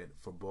said,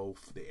 for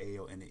both the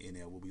AL and the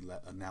NL will be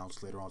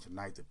announced later on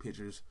tonight. The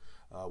pitchers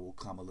will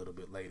come a little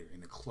bit later.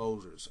 And the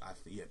closers,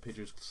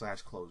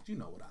 pitchers/closers, you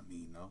know what I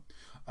mean,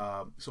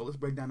 though. So let's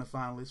break down the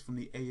finalists. From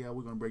the AL,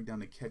 we're going to break down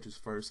the catchers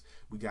first.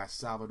 We got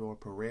Salvador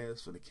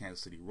Perez for the Kansas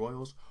City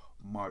Royals.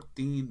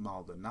 Martin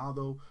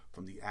Maldonado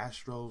from the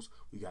Astros.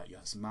 We got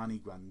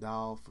Yasmani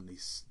Grandal from the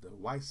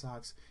White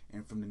Sox.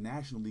 And from the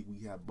National League,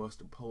 we have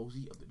Buster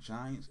Posey of the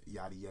Giants,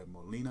 Yadier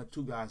Molina,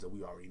 2 guys that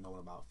we already know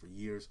about for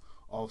years.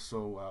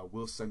 Also,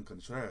 Wilson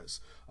Contreras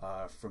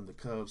from the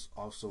Cubs,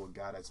 also a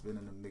guy that's been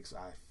in the mix,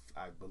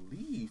 I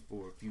believe,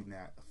 for a few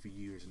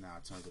years now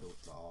in terms of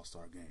the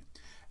All-Star Game.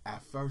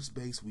 At first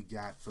base, we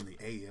got from the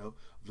AL,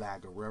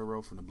 Vlad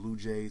Guerrero from the Blue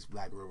Jays,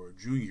 Vlad Guerrero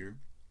Jr.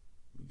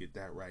 You get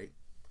that right.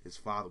 His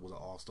father was an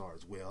all-star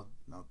as well.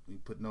 Now, we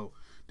put no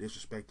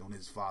disrespect on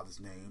his father's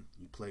name.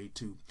 He played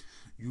too.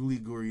 Yuli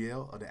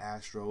Gurriel of the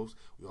Astros.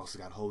 We also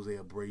got Jose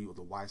Abreu of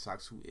the White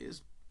Sox, who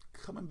is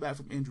coming back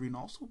from injury and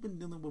also been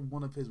dealing with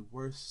one of his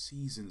worst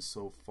seasons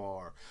so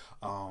far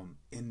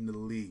in the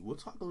league. We'll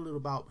talk a little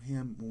about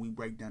him when we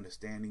break down the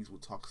standings. We'll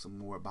talk some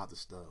more about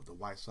the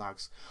White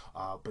Sox.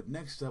 But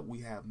next up,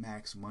 we have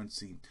Max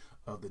Muncy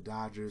of the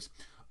Dodgers.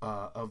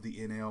 Of the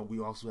NL, we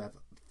also have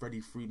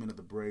Freddie Freeman of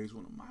the Braves,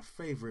 one of my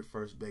favorite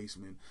first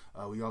basemen.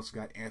 We also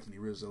got Anthony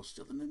Rizzo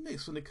still in the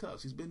mix from the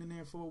Cubs. He's been in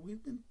there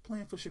we've been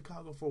playing for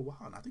Chicago for a while,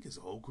 and I think his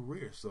whole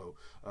career. So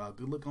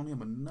good luck on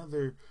him.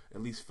 Another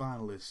at least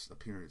finalist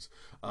appearance.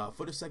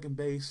 For the second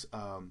base,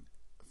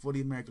 for the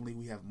American League,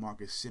 we have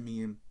Marcus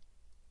Semien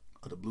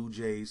of the Blue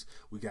Jays.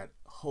 We got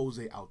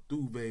Jose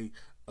Altuve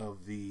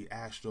of the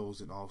Astros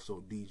and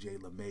also DJ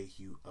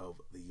LeMahieu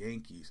of the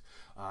Yankees.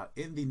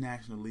 In the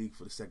National League,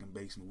 for the second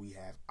baseman, we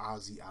have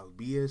Ozzie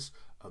Albies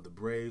of the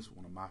Braves,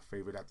 one of my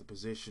favorite at the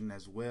position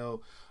as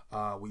well.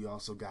 We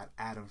also got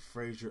Adam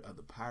Frazier of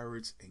the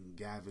Pirates and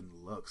Gavin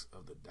Lux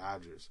of the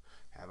Dodgers.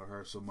 Haven't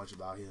heard so much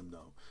about him,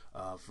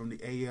 though. From the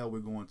AL, we're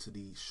going to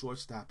the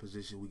shortstop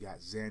position. We got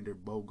Xander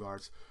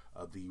Bogaerts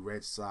of the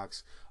Red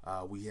Sox.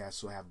 We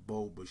also have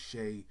Bo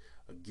Bichette,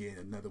 again,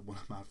 another one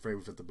of my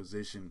favorites at the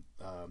position.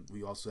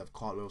 We also have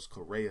Carlos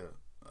Correa,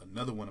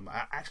 another one of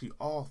my, actually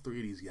all 3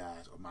 of these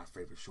guys are my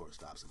favorite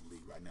shortstops in the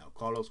league right now.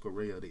 Carlos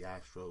Correa of the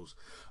Astros.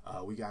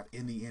 We got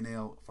in the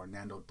NL,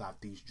 Fernando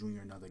Tatis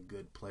Jr., another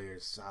good player,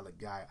 solid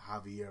guy.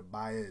 Javier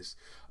Baez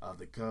of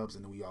the Cubs.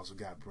 And then we also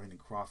got Brandon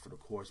Crawford, of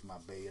course, my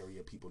Bay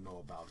Area people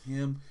know about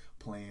him,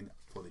 playing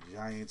for the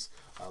Giants.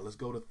 Let's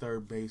go to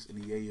third base.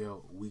 In the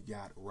AL, we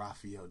got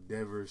Rafael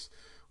Devers.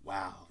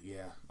 Wow,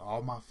 yeah,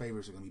 all my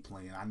favorites are going to be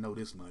playing. I know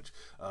this much.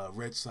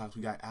 Red Sox,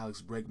 we got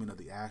Alex Bregman of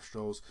the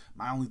Astros.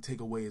 My only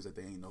takeaway is that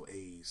there ain't no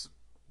A's.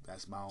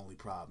 That's my only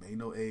problem. Ain't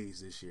no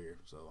A's this year,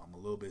 so I'm a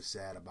little bit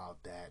sad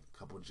about that.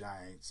 Couple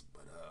Giants,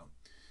 but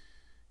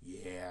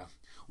yeah.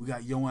 We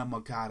got Yoan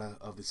Moncada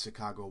of the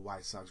Chicago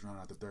White Sox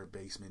running out the third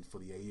baseman for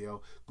the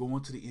AL.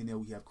 Going to the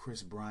NL, we have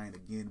Chris Bryant,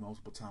 again,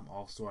 multiple-time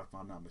All-Star, if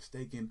I'm not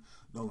mistaken.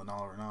 Nolan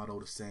Arenado,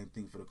 the same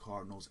thing for the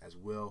Cardinals as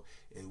well.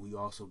 And we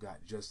also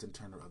got Justin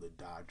Turner of the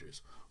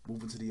Dodgers.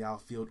 Moving to the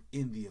outfield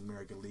in the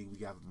American League, we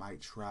got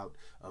Mike Trout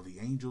of the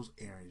Angels,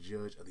 Aaron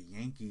Judge of the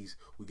Yankees.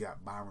 We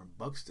got Byron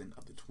Buxton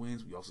of the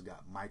Twins. We also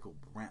got Michael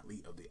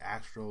Brantley of the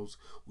Astros.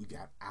 We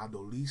got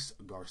Adolis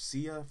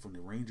Garcia from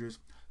the Rangers.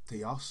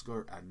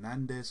 Teoscar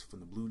Hernandez from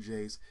the Blue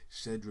Jays,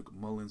 Cedric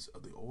Mullins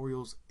of the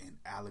Orioles, and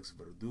Alex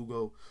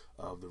Verdugo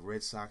of the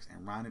Red Sox.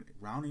 And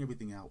rounding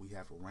everything out, we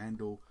have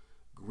Randall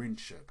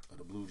Grichuk of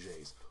the Blue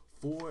Jays.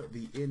 For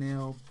the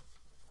NL,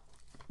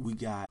 we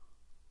got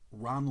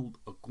Ronald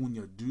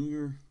Acuna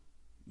Jr.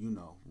 You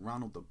know,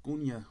 Ronald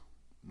Acuna,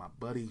 my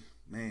buddy,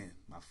 man,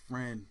 my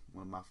friend,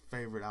 one of my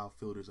favorite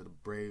outfielders of the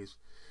Braves,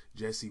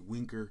 Jesse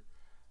Winker.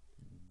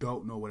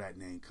 Don't know where that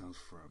name comes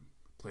from.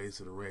 Plays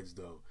for the Reds,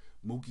 though.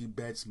 Mookie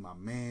Betts, my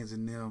mans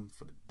in them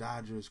for the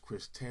Dodgers.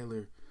 Chris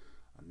Taylor,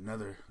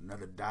 another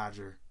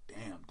Dodger.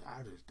 Damn,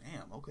 Dodgers.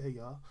 Damn, okay,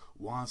 y'all.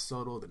 Juan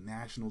Soto, the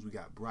Nationals. We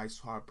got Bryce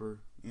Harper.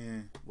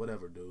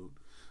 Whatever, dude.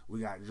 We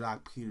got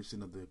Jock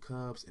Peterson of the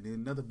Cubs. And then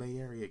another Bay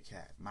Area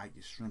cat, Mike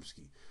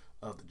Yastrzemski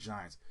of the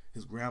Giants.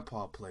 His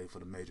grandpa played for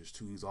the majors,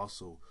 too. He's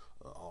also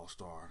an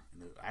all-star.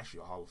 And actually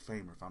a Hall of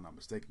Famer, if I'm not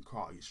mistaken.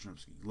 Carl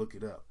Yastrzemski. Look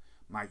it up.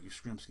 Mike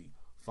Yastrzemski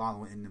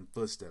following in them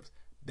footsteps.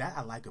 That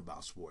I like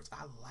about sports.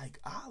 I like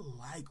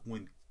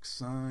when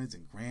sons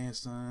and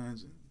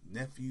grandsons and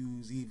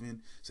nephews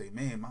even say,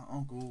 man, my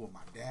uncle or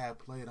my dad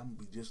played. I'm going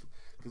to be just,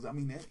 because I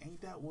mean,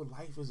 ain't that what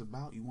life is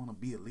about? You want to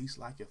be at least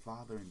like your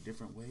father in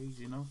different ways,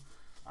 you know?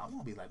 I want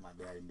to be like my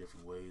dad in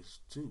different ways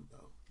too,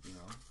 though, you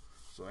know?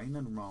 So ain't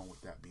nothing wrong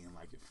with that being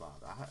like your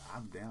father.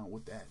 I'm down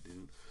with that,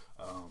 dude.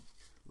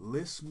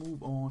 Let's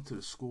move on to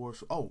the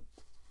scores. Oh,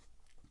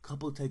 a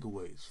couple of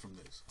takeaways from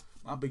this.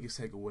 My biggest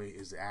takeaway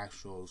is the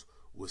Astros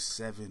with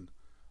 7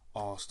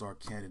 all-star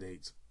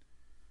candidates.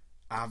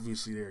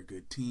 Obviously, they're a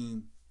good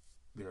team.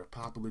 They're a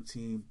popular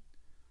team.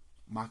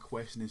 My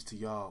question is to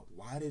y'all,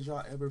 why did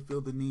y'all ever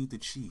feel the need to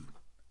cheat?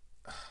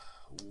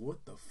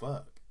 What the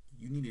fuck?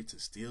 You needed to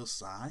steal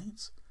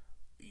signs?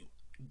 You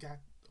got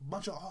a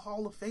bunch of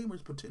Hall of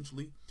Famers,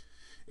 potentially.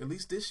 At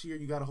least this year,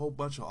 you got a whole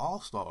bunch of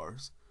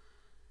all-stars.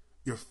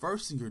 You're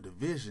first in your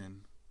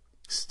division.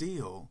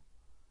 Still,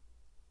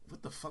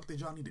 what the fuck did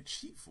y'all need to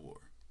cheat for?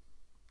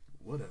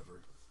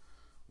 Whatever,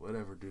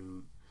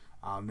 dude.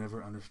 I'll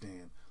never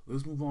understand.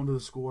 Let's move on to the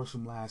scores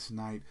from last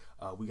night.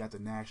 We got the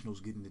Nationals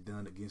getting it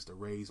done against the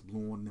Rays,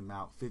 blowing them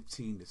out.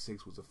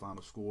 15-6 was the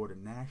final score. The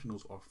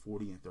Nationals are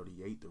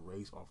 40-38. The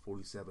Rays are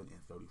 47-34.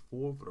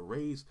 For the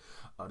Rays,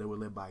 they were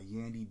led by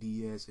Yandy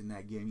Diaz in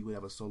that game. He would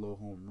have a solo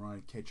home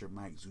run. Catcher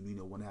Mike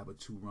Zunino would have a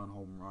 2-run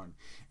home run,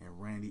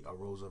 and Randy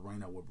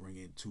Arozarena would bring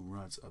in 2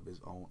 runs of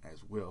his own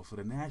as well. For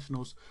the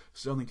Nationals,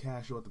 Sterling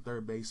Castro at the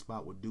third base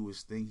spot would do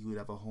his thing. He would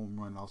have a home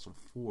run, also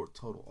 4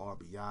 total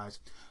RBIs.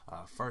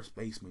 First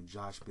baseman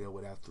Josh Bell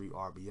would have 3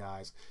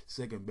 RBIs.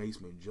 Second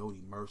baseman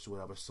Jody Mercer would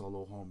have a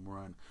solo home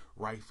run.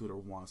 Right fielder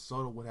Juan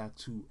Soto would have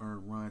 2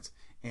 earned runs.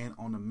 And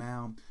on the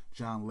mound,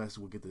 John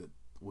Lester would get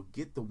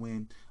the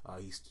win.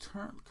 He's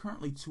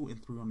currently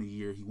 2-3 on the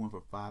year. He went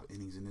for 5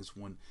 innings in this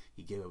one.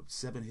 He gave up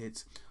 7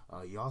 hits.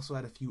 He also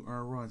had a few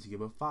earned runs. He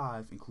gave up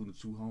 5, including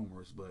 2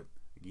 homers. But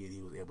again, he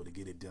was able to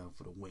get it done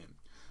for the win.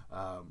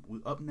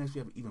 Up next, we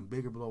have an even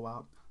bigger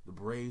blowout. The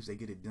Braves, they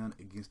get it done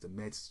against the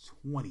Mets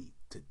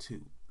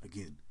 20-2.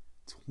 Again,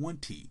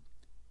 20-2.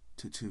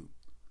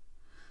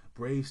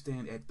 Braves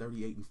stand at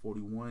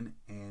 38-41,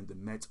 and the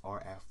Mets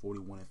are at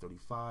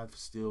 41-35,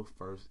 still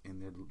first in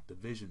their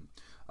division.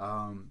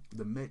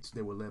 The Mets,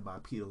 they were led by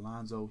Pete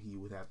Alonso. He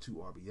would have 2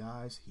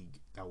 RBIs.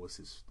 That was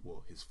his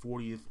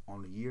 40th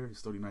on the year,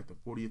 his 39th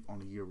and 40th on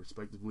the year,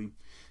 respectively.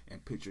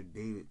 And pitcher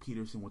David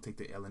Peterson will take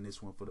the L in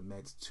this one for the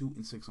Mets.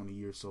 2-6 on the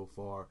year so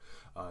far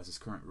is his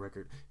current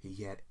record.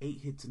 He had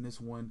 8 hits in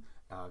this one.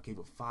 Gave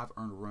up 5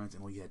 earned runs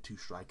and only had 2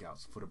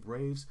 strikeouts. For the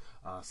Braves,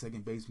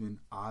 second baseman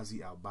Ozzie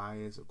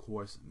Albies, of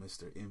course,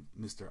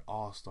 Mr.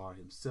 All-Star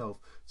himself,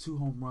 2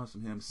 home runs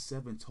from him,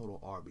 7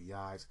 total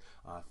RBIs.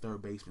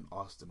 Third baseman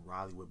Austin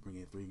Riley would bring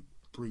in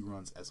 3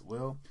 runs as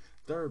well.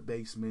 Third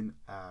baseman,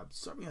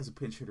 serving as a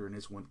pinch hitter in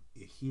this one,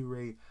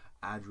 Ehire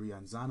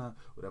Adrianzana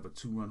would have a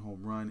 2-run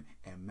home run,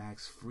 and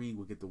Max Fried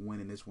would get the win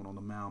in this one on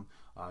the mound.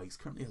 He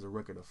currently has a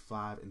record of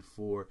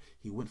 5-4.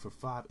 He went for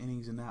 5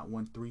 innings in that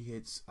one, 3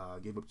 hits,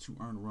 gave up 2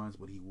 earned runs,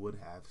 but he would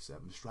have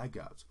 7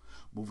 strikeouts.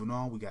 Moving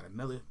on, we got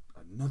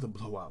another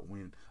blowout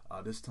win,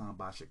 this time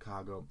by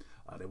Chicago.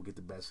 They would get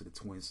the best of the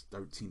Twins,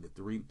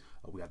 13-3.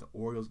 We got the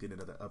Orioles getting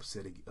another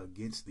upset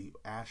against the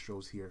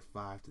Astros here,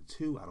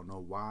 5-2. I don't know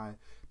why.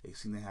 They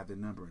seem to have the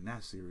number in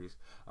that series.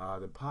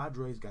 The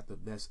Padres got the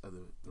best of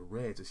the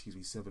Reds,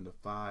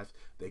 7-5.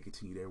 They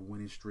continue their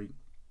winning streak.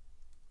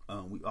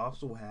 We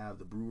also have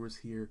the Brewers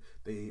here.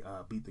 They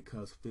beat the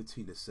Cubs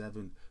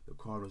 15-7. The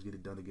Cardinals get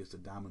it done against the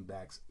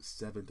Diamondbacks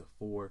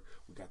 7-4.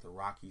 We got the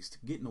Rockies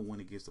getting a win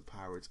against the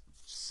Pirates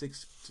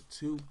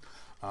 6-2.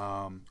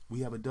 We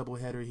have a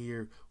doubleheader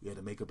here. We had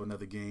to make up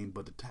another game,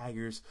 but the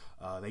Tigers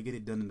they get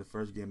it done in the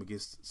first game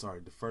against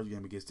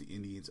the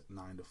Indians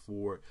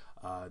 9-4.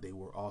 They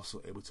were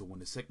also able to win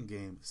the second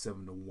game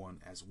 7-1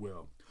 as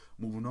well.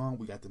 Moving on,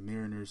 we got the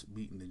Mariners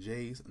beating the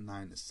Jays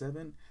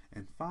 9-7,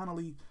 and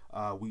finally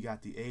we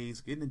got the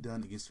A's getting it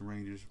done against the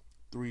Rangers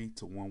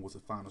 3-1 was the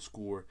final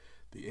score.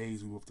 The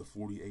A's move up to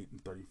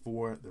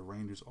 48-34. The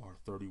Rangers are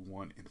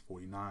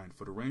 31-49.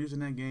 For the Rangers in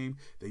that game,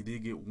 they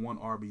did get one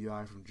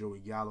RBI from Joey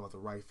Gallo at the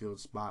right field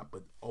spot,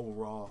 but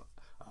overall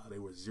they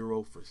were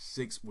 0 for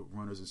 6 with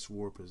runners in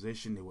scoring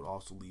position. They would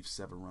also leave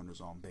 7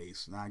 runners on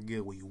base. Not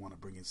good when you want to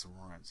bring in some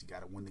runs. You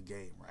got to win the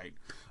game, right?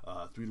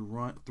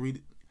 3-1.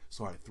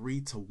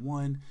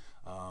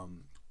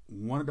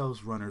 One of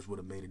those runners would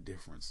have made a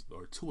difference,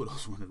 or 2 of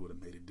those runners would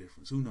have made a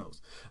difference. Who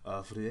knows?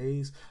 For the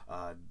A's,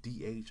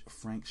 DH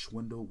Frank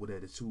Schwindel would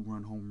have a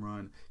 2-run home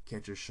run.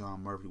 Catcher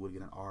Sean Murphy would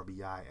get an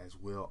RBI as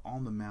well.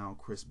 On the mound,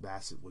 Chris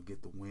Bassett would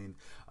get the win.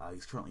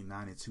 He's currently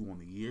 9-2 on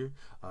the year.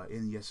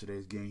 In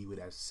yesterday's game, he would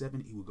have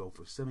 7. He would go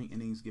for 7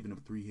 innings, giving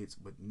up 3 hits,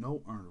 but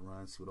no earned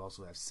runs. He would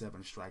also have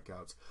 7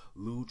 strikeouts.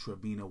 Lou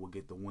Trevino would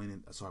get the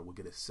win. Would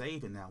get a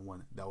save in that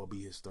one. That will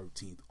be his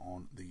 13th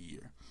on the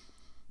year.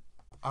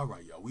 All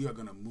right, y'all, we are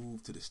going to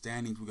move to the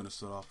standings. We're going to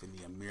start off in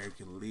the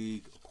American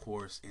League, of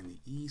course, in the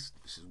East.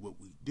 This is what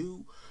we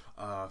do.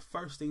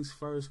 First things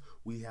first,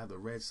 we have the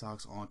Red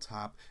Sox on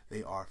top.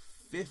 They are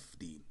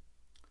 50.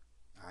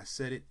 I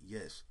said it,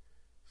 yes,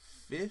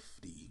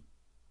 50-31.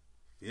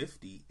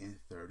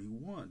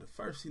 The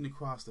first team to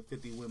cross the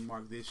 50-win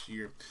mark this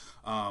year.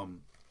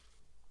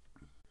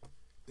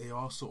 They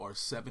also are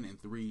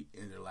 7-3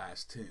 in their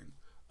last 10.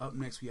 Up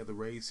next, we have the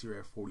Rays here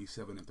at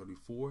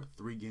 47-34,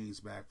 3 games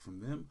back from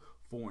them,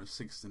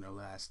 4-6 in their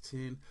last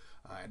 10.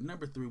 At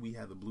number 3, we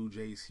have the Blue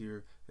Jays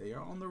here. They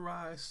are on the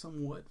rise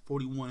somewhat,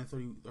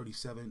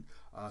 41-37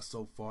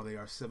 so far. They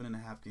are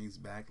 7.5 games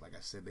back. Like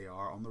I said, they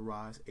are on the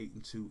rise,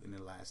 8-2 in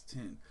their last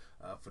 10.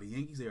 For the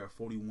Yankees, they are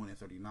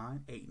 41-39,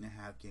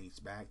 8.5 games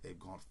back. They've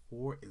gone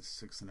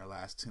 4-6 in their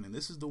last 10. And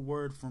this is the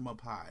word from up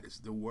high. This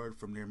is the word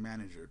from their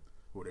manager,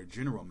 or their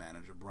general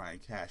manager, Brian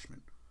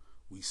Cashman.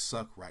 We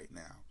suck right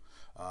now.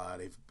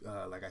 They've,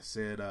 like I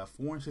said,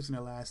 4-6 in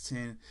their last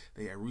 10.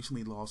 They had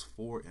recently lost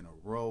 4 in a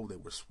row. They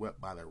were swept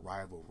by their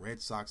rival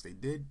Red Sox. They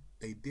did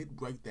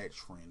break that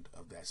trend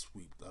of that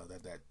sweep,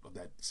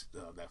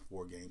 that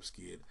 4-game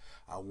skid.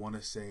 I want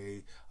to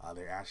say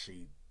they're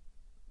actually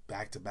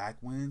back-to-back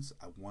wins.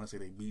 I want to say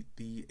they beat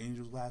the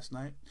Angels last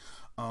night.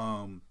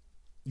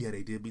 Yeah,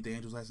 they did beat the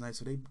Angels last night,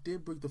 so they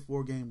did break the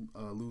 4-game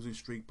losing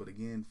streak. But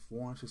again,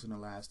 4-6 in the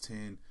last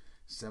 10,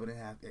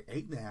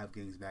 8.5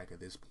 games back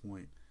at this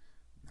point.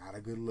 Not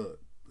a good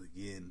look. But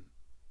again,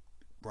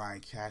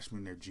 Brian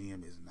Cashman, their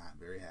GM, is not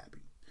very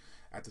happy.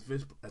 At the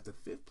fifth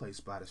place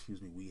spot,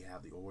 we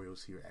have the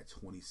Orioles here at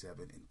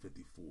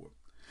 27-54.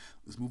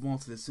 Let's move on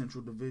to the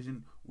Central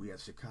Division. We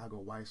have Chicago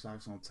White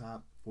Sox on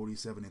top,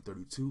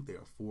 47-32. They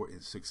are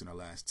 4-6 in their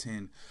last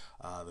 10.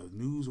 The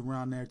news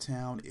around their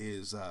town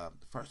is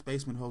first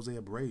baseman Jose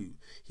Abreu.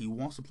 He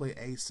wants to play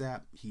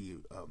ASAP. He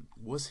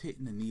was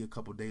hitting the knee a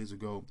couple days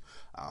ago.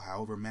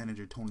 However,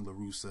 manager Tony La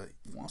Russa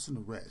wants him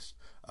to rest.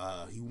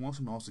 He wants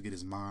him to also get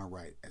his mind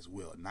right as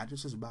well, not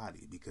just his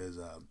body, because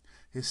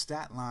his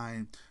stat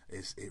line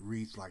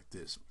reads like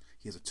this.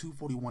 He has a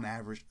 241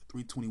 average,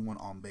 321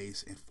 on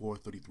base, and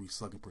 433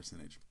 slugging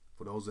percentage.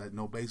 For those that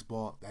know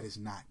baseball, that is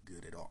not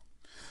good at all.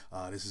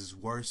 This is his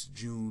worst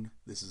June.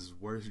 This is his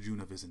worst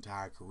June of his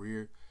entire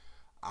career.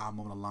 I'm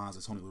on the lines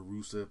of Tony La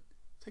Russa.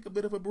 Take a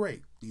bit of a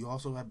break. You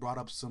also have brought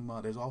up some.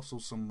 There's also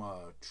some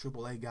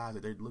AAA guys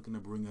that they're looking to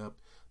bring up.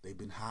 They've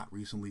been hot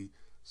recently,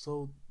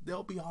 so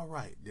they'll be all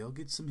right. They'll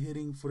get some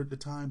hitting for the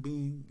time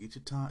being. Get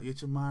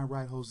your mind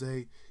right,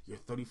 Jose. You're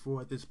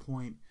 34 at this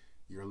point.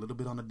 You're a little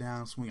bit on the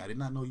downswing. I did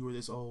not know you were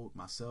this old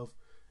myself,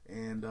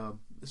 and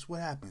this is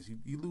what happens.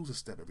 You lose a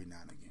step every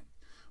now and again.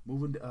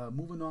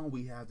 Moving on,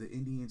 we have the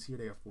Indians here.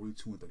 They are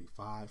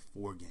 42-35,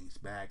 4 games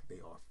back. They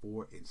are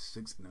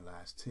 4-6 in the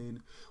last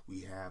 10.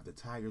 We have the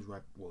Tigers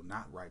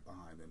not right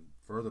behind them,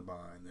 further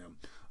behind them,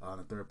 on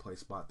the third place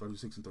spot,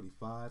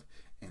 36-35.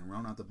 And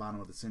round out the bottom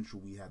of the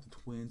Central, we have the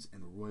Twins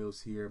and the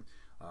Royals here.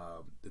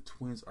 The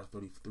Twins are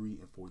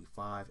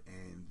 33-45,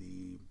 and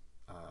the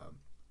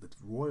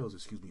Royals, are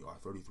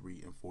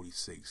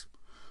 33-46.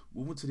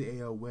 Moving to the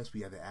AL West,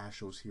 we have the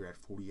Astros here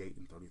at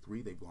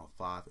 48-33. They've gone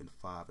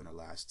 5-5 in the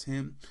last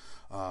 10.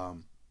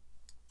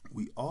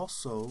 We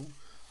also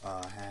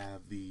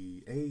have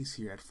the A's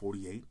here at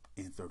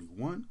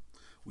 48-31.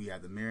 We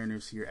have the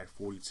Mariners here at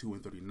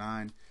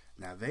 42-39.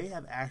 Now they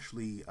have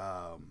actually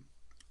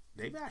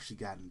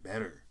gotten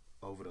better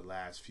over the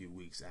last few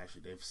weeks.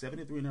 Actually, they've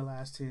 73 in their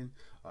last 10,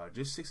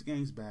 just 6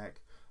 games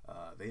back.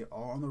 They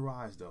are on the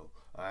rise though.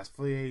 As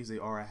for the A's, they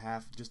are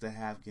just a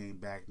half game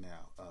back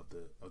now of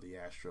the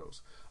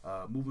Astros.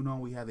 Moving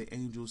on, we have the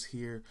Angels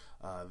here.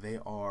 They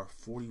are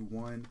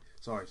 41.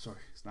 Sorry,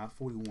 it's not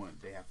 41.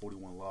 They have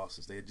 41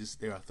 losses. They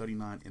are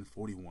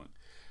 39-41.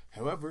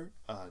 However,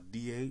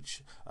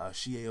 DH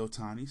Shohei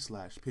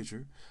Ohtani /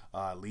 pitcher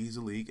leads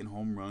the league in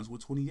home runs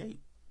with 28.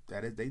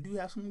 They do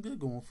have something good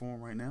going for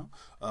them right now.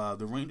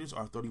 The Rangers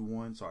are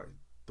 31-49.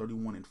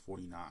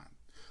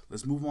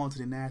 Let's move on to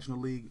the National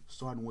League,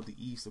 starting with the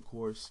East, of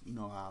course. You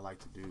know how I like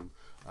to do.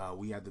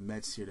 We have the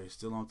Mets here. They're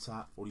still on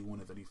top,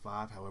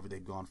 41-35. However,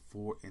 they've gone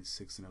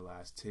 4-6 in their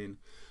last 10.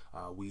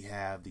 We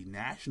have the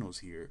Nationals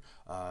here.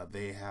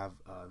 They are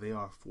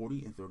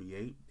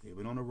 40-38. They've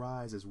been on the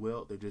rise as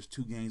well. They're just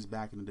 2 games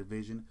back in the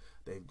division.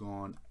 They've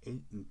gone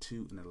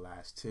 8-2 in the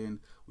last 10.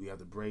 We have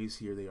the Braves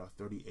here. They are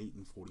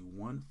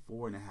 38-41,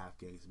 4.5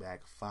 games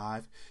back,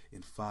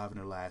 5-5 in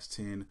their last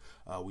 10.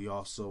 We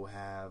also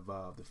have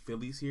the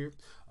Phillies here,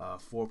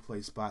 4th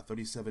place spot,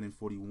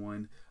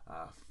 37-41,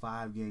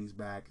 5 games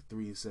back,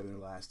 3-7 in the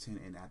last 10.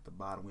 And at the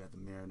bottom, we have the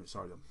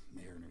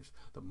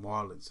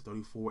Marlins,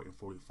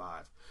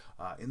 34-45.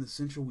 In the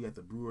Central, we have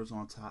the Brewers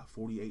on top,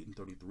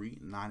 48-33,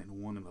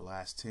 9-1 in the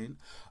last 10.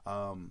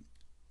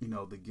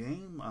 The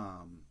game,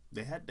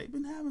 they've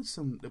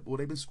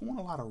been scoring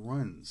a lot of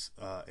runs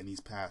in these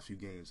past few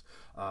games.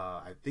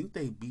 I think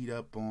they beat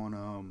up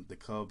on the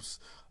Cubs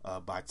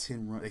by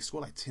 10 runs. They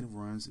scored like 10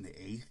 runs in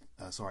the eighth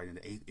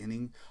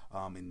inning.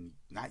 In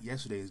not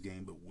yesterday's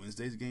game, but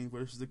Wednesday's game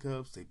versus the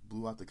Cubs. They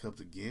blew out the Cubs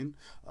again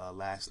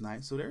last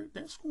night. So they're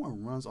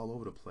scoring runs all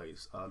over the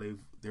place.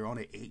 They're on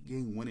an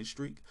 8-game winning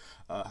streak.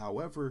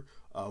 However,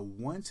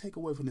 one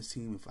takeaway from this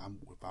team, if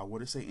I were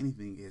to say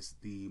anything, is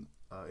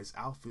it's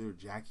outfielder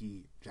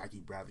Jackie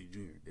Bradley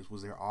Jr. This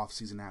was their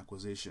offseason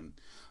acquisition.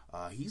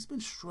 He's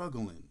been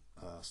struggling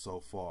so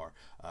far.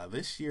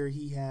 This year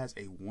he has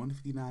a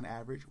 159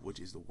 average, which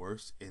is the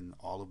worst in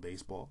all of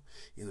baseball.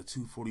 He has a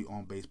 240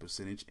 on base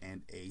percentage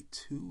and a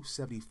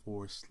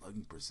 274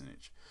 slugging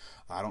percentage.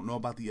 I don't know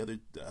about the other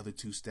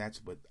 2 stats,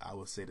 but I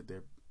would say that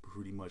they're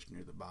pretty much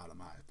near the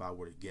bottom, if I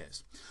were to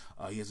guess.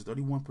 He has a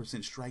 31%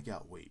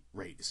 strikeout rate,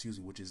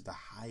 which is the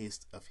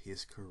highest of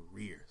his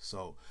career.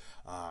 So,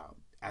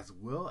 as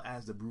well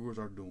as the Brewers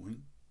are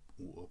doing,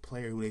 a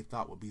player who they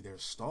thought would be their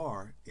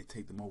star and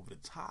take them over the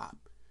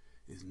top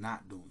is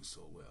not doing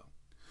so well.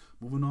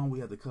 Moving on, we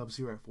have the Cubs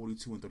here at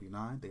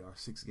 42-39. They are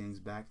 6 games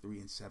back,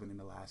 3-7 in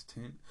the last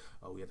 10.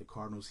 We have the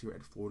Cardinals here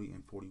at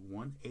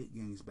 40-41, 8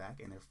 games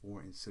back, and they're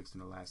 4-6 in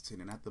the last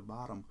 10. And at the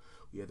bottom,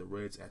 we have the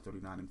Reds at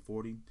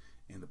 39-40,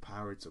 and the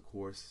Pirates, of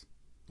course,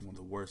 one of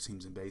the worst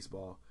teams in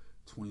baseball,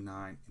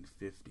 29-50.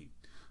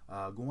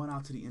 Going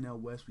out to the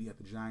NL West, we have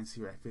the Giants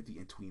here at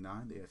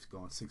 50-29. They have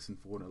gone 6-4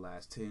 in the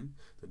last 10.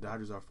 The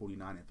Dodgers are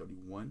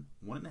 49-31,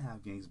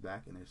 1.5 games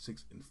back, and they're 6-4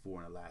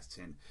 in the last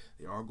 10.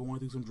 They are going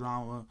through some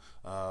drama.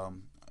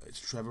 It's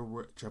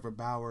Trevor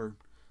Bauer.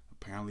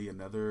 Apparently,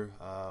 there's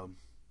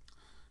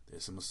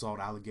some assault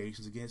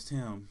allegations against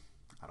him.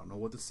 I don't know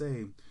what to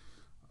say.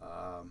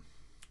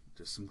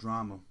 Just some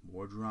drama,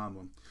 more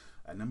drama.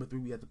 At number 3,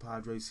 we have the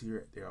Padres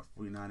here. They are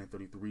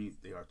 49-33.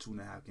 They are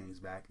 2.5 games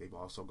back. They've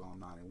also gone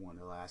 9-1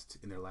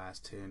 in their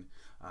last 10.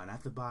 And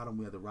at the bottom,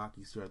 we have the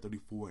Rockies here at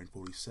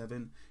 34-47,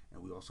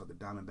 and we also have the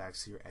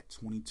Diamondbacks here at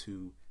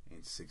 22-60.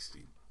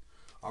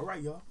 All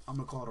right, y'all. I'm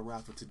gonna call it a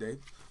wrap for today.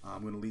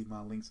 I'm gonna leave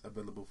my links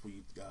available for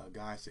you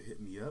guys to hit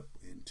me up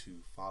and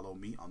to follow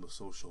me on the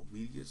social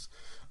medias.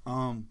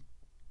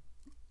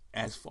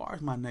 As far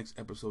as my next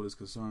episode is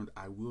concerned,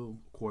 I will,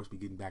 of course, be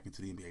getting back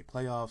into the NBA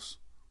playoffs.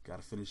 Got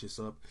to finish this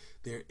up.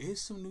 There is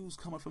some news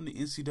coming from the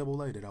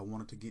NCAA that I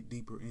wanted to get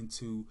deeper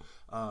into,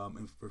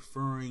 and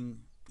referring,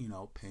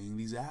 paying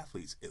these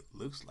athletes. It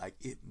looks like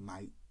it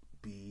might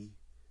be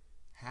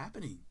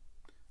happening,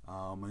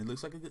 and it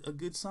looks like a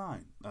good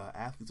sign.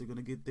 Athletes are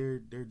going to get their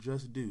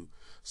just due.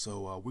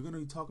 So we're going to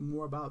be talking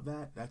more about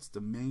that. That's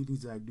the main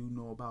things that I do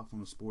know about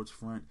from the sports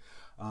front.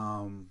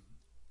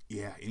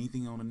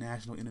 Anything on the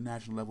national,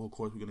 international level, of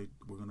course,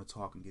 we're gonna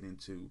talk and get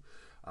into.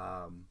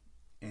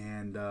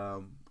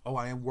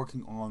 I am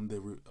working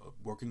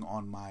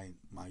on my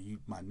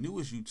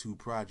newest YouTube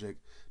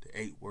project, the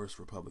 8 Worst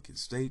Republican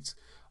States.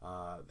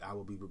 I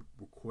will be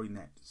recording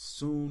that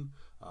soon.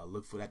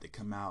 Look for that to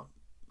come out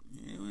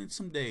in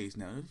some days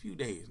now, in a few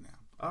days now.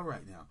 All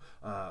right, now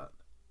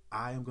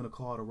I am gonna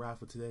call it a wrap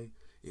for today.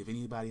 If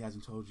anybody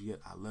hasn't told you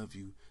yet, I love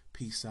you.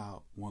 Peace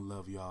out. One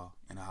love, y'all,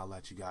 and I'll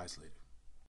let you guys later.